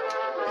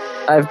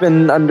 I've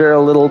been under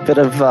a little bit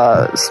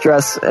of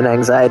stress and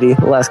anxiety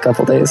the last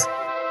couple days.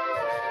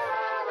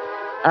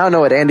 I don't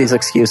know what Andy's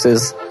excuse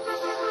is.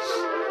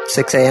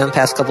 6 a.m.,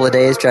 past couple of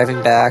days,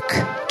 driving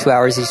back, 2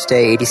 hours each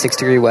day,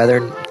 86-degree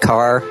weather,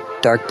 car,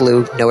 dark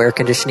blue, no air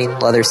conditioning,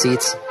 leather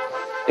seats.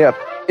 Yep.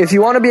 If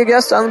you want to be a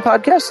guest on the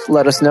podcast,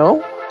 let us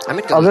know. I'm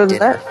going to go eat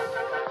dinner.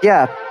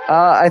 Yeah,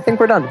 I think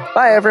we're done.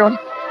 Bye, everyone.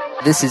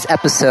 This is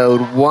episode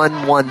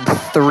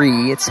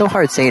 113. It's so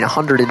hard saying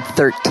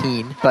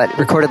 113, but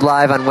recorded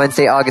live on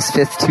Wednesday, August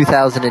 5th,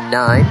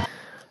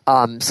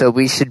 2009. So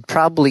we should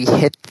probably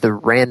hit the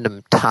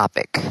random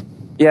topic.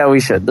 Yeah, we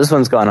should. This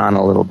one's gone on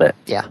a little bit.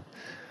 Yeah.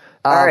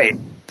 All right.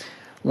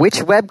 Which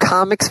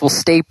webcomics will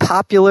stay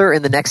popular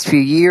in the next few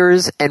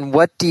years, and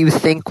what do you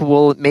think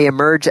may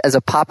emerge as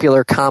a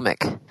popular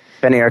comic?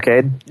 Penny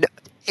Arcade? No,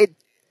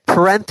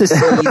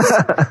 parentheses,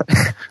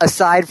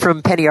 aside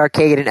from Penny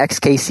Arcade and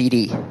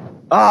XKCD.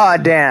 Oh,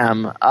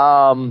 damn.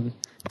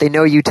 They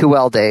know you too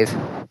well, Dave.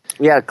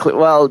 Yeah,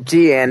 well,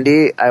 gee,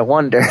 Andy, I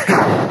wonder.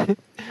 I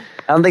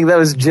don't think that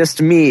was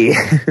just me.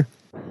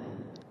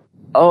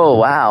 Oh,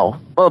 wow.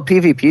 Well,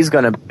 PvP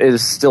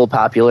is still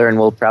popular and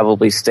will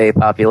probably stay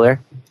popular.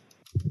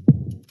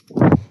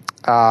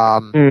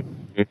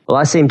 Well,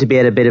 I seem to be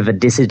at a bit of a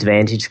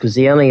disadvantage because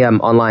the only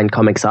online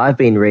comics I've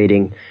been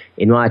reading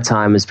in my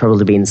time has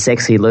probably been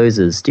Sexy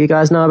Losers. Do you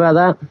guys know about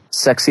that?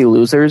 Sexy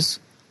Losers?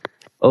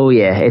 Oh,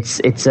 yeah.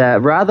 It's a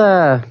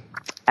rather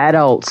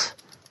adult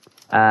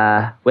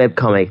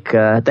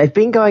webcomic. They've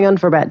been going on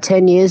for about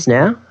 10 years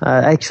now.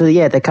 Actually,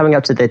 yeah, they're coming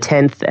up to their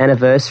 10th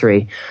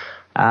anniversary.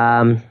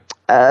 For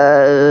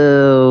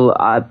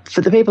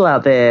the people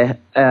out there,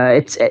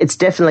 it's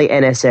definitely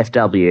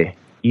NSFW.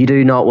 You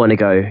do not want to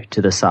go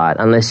to the site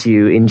unless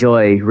you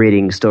enjoy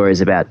reading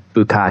stories about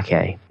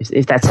Bukake,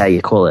 if that's how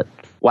you call it.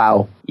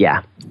 Wow.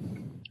 Yeah.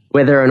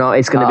 Whether or not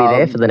it's going to be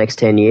there for the next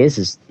 10 years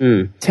is...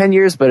 10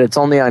 years, but it's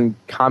only on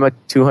Comic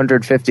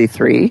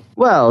 253?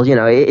 Well, you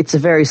know, it's a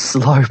very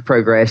slow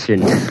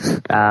progression.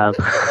 Like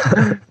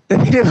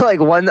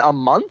one a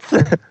month?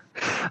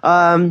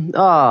 Even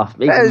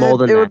more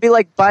than that. It would be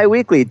like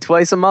bi-weekly,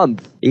 twice a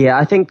month. Yeah,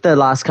 I think the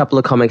last couple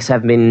of comics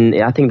have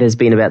been... I think there's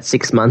been about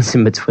 6 months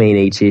in between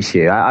each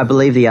issue. I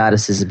believe the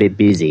artist is a bit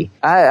busy.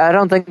 I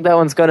don't think that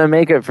one's going to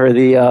make it for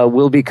the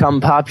will become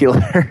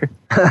popular.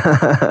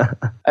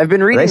 I've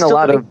been reading a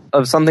lot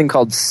of something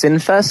called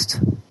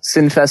Sinfest,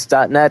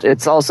 sinfest.net.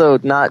 It's also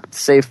not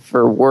safe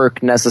for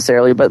work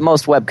necessarily, but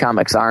most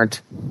webcomics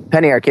aren't.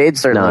 Penny Arcade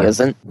certainly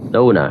isn't.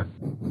 Oh, no.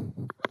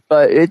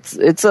 But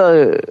it's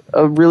a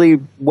really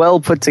well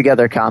put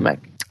together comic.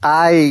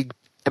 I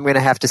am going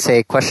to have to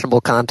say questionable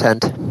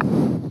content.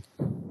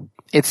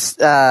 It's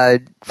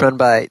run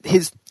by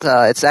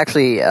it's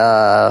actually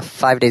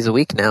 5 days a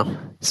week now.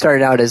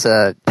 Started out as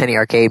a Penny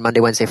Arcade Monday,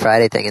 Wednesday,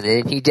 Friday thing, and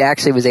then he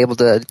actually was able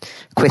to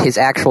quit his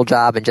actual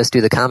job and just do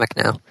the comic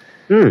now.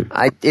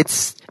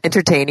 It's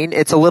entertaining.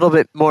 It's a little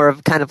bit more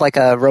of kind of like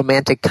a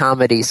romantic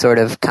comedy sort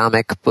of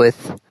comic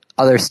with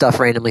other stuff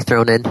randomly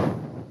thrown in.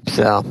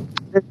 So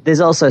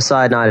There's also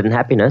Cyanide and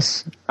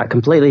Happiness. I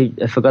completely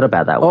forgot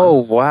about that one. Oh,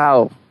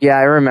 wow. Yeah,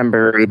 I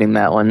remember reading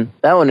that one.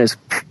 That one is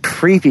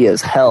creepy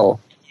as hell.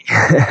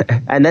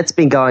 And that's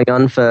been going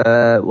on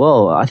for,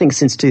 well, I think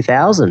since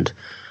 2000.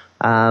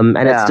 And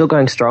it's still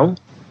going strong.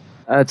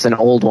 That's an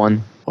old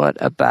one. what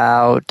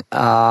about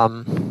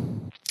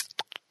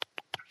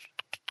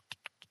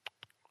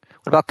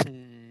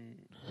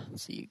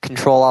let's see,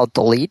 Control Alt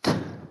Delete?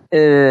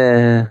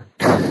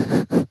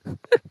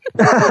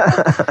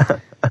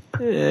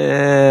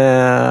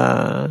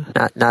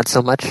 Not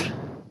so much.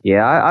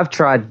 Yeah, I've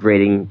tried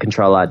reading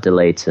Control Alt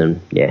Delete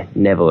and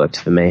never worked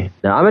for me.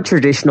 Now, I'm a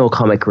traditional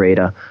comic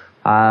reader.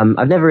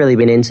 I've never really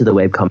been into the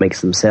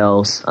webcomics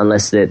themselves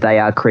unless they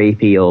are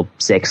creepy or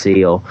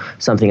sexy or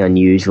something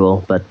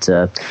unusual. But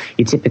your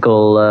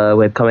typical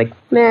webcomic,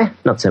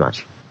 not so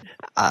much.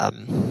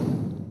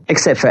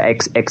 Except for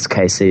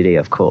XKCD,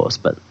 of course,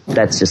 but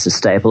that's just a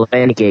staple of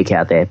any geek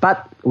out there.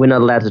 But we're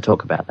not allowed to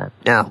talk about that.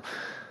 No.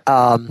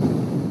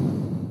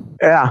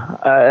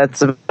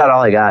 That's about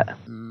all I got.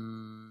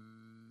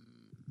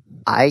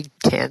 I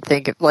can't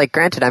think of,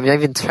 granted, I'm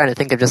even trying to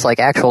think of just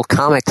actual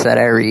comics that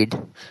I read.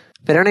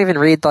 But I don't even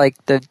read I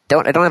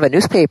don't have a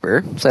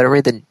newspaper, so I don't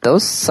read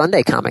those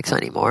Sunday comics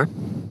anymore.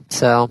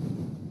 So,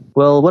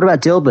 well, what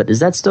about Dilbert?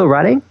 Is that still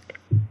running?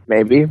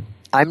 Maybe.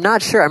 I'm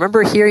not sure. I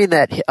remember hearing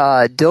that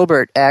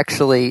Dilbert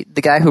actually,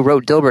 the guy who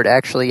wrote Dilbert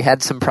actually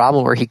had some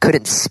problem where he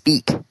couldn't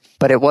speak,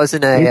 but it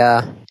wasn't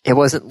it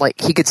wasn't like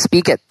he could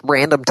speak at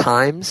random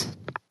times.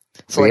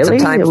 So really?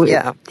 Sometimes,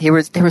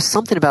 there was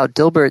something about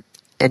Dilbert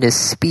and his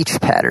speech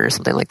pattern or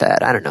something like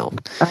that. I don't know.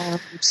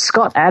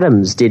 Scott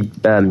Adams did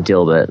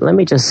Dilbert. Let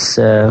me just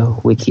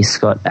wiki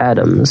Scott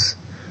Adams.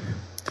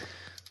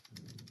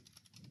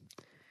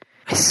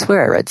 I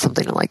swear I read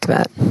something like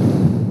that.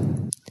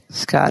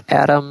 Scott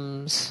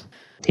Adams.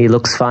 He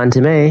looks fine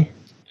to me.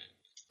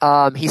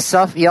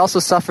 He also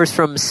suffers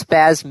from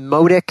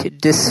spasmodic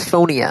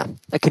dysphonia,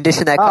 a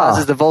condition that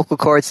causes the vocal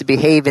cords to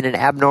behave in an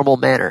abnormal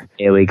manner.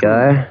 Here we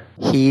go.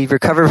 He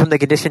recovered from the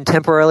condition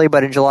temporarily,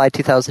 but in July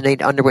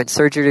 2008 underwent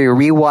surgery to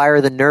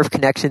rewire the nerve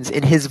connections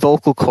in his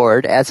vocal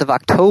cord. As of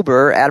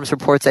October, Adams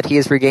reports that he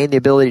has regained the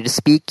ability to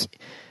speak,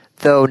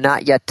 though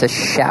not yet to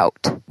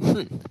shout.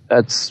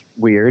 That's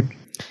weird.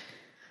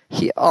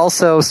 He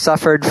also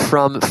suffered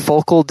from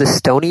focal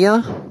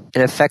dystonia.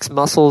 It affects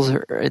muscles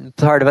and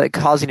part of it,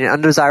 causing an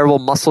undesirable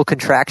muscle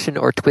contraction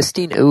or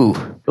twisting.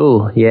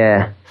 Ooh,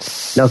 yeah.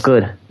 Not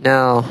good.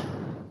 No.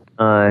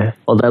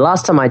 Although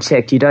last time I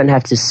checked, you don't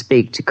have to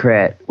speak to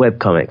create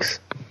webcomics.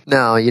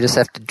 No, you just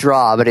have to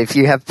draw. But if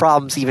you have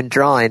problems even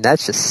drawing, that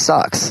just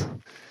sucks.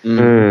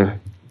 Yeah,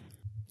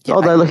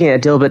 although looking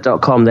at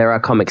Dilbert.com, there are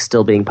comics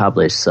still being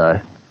published,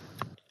 so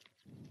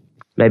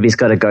maybe he's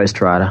got a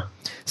ghostwriter.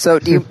 So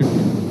do you...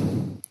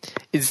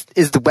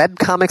 Is the web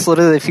comics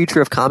literally the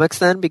future of comics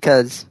then?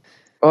 Because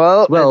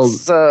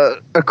it's,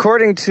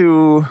 according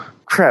to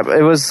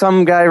it was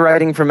some guy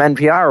writing from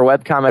NPR.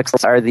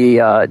 Webcomics are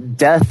the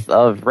death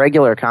of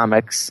regular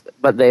comics,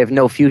 but they have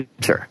no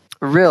future.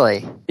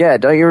 Really? Yeah.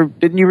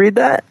 Didn't you read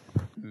that?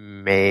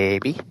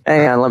 Maybe.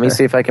 Hang on, let me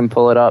see if I can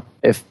pull it up.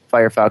 If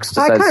Firefox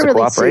decides to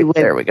cooperate.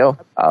 There we go.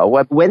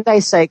 When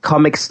they say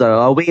comics, though,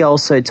 are we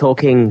also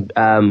talking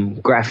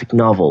graphic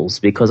novels?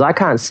 Because I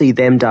can't see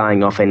them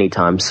dying off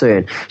anytime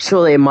soon.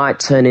 Surely it might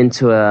turn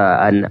into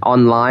an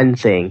online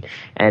thing.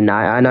 And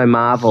I know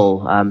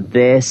Marvel,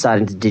 they're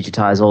starting to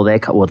digitize all their...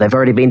 they've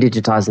already been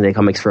digitizing their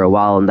comics for a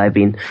while, and they've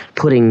been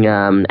putting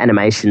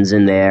animations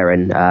in there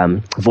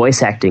and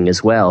voice acting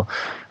as well.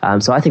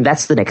 So I think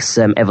that's the next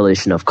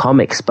evolution of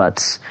comics,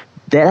 but...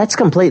 that's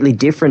completely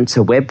different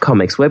to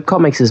webcomics.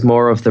 Webcomics is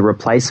more of the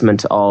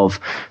replacement of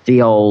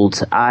the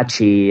old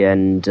Archie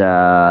and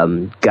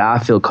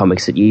Garfield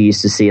comics that you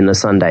used to see in the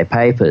Sunday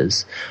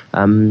papers.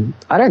 I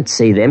don't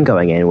see them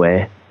going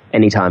anywhere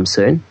anytime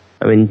soon.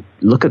 I mean,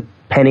 look at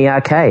Penny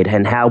Arcade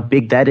and how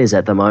big that is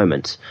at the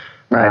moment.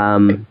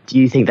 Right. Do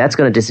you think that's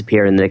going to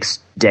disappear in the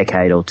next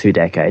decade or 2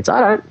 decades? I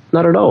don't.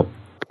 Not at all.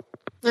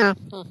 Yeah.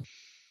 All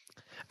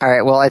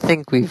right, well, I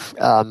think we've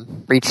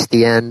reached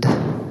the end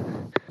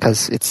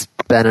because it's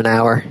been an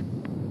hour.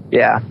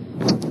 Yeah.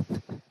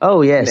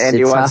 Oh, yes. And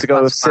Andy wants to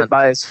go sit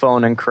by his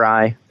phone and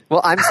cry.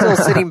 Well, I'm still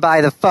sitting by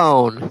the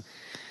phone.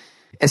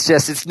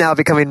 It's now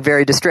becoming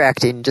very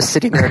distracting, just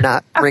sitting there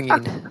not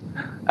ringing.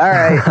 All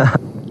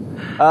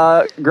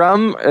right.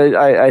 Grum,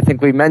 I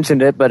think we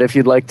mentioned it, but if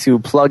you'd like to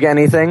plug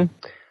anything.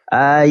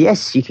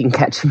 Yes, you can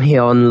catch me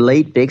on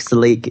Leet Bix,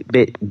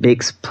 the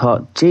Bix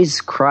pod. Jesus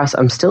Christ,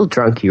 I'm still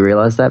drunk, you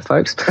realize that,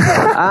 folks?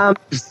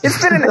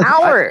 It's been an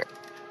hour!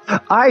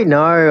 I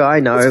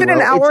know. It's been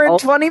an hour and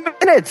 20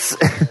 minutes.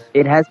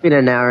 It has been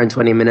an hour and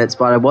 20 minutes,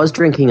 but I was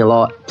drinking a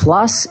lot.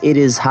 Plus, it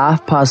is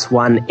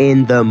 1:30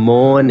 in the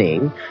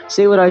morning.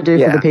 See what I do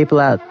for the people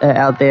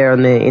out there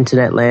on the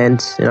internet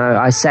land? You know,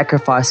 I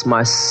sacrifice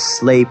my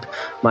sleep,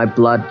 my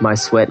blood, my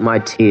sweat, my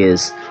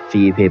tears for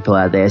you people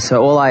out there.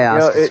 So all I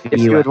ask is for if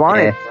you would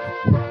want it.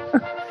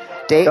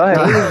 Dave,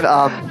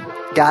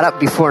 got up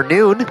before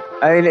noon.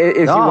 I mean, if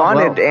you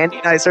wanted, well, Andy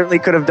and I certainly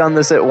could have done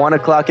this at 1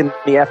 o'clock in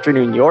the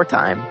afternoon your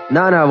time.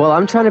 No, well,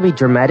 I'm trying to be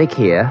dramatic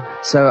here.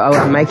 So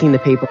I'm making the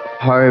people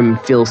at home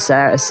feel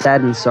sad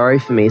and sorry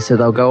for me, so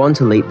they'll go on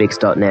to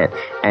leapmix.net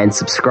and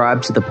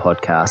subscribe to the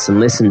podcast and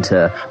listen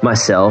to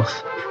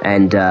myself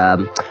and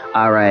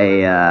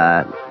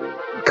RA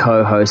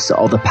co-hosts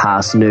of the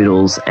past,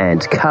 Noodles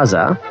and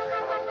Kaza.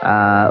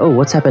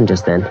 What's happened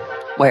just then?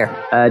 Where?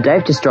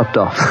 Dave just dropped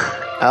off.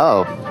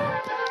 Oh,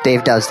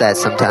 Dave does that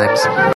sometimes.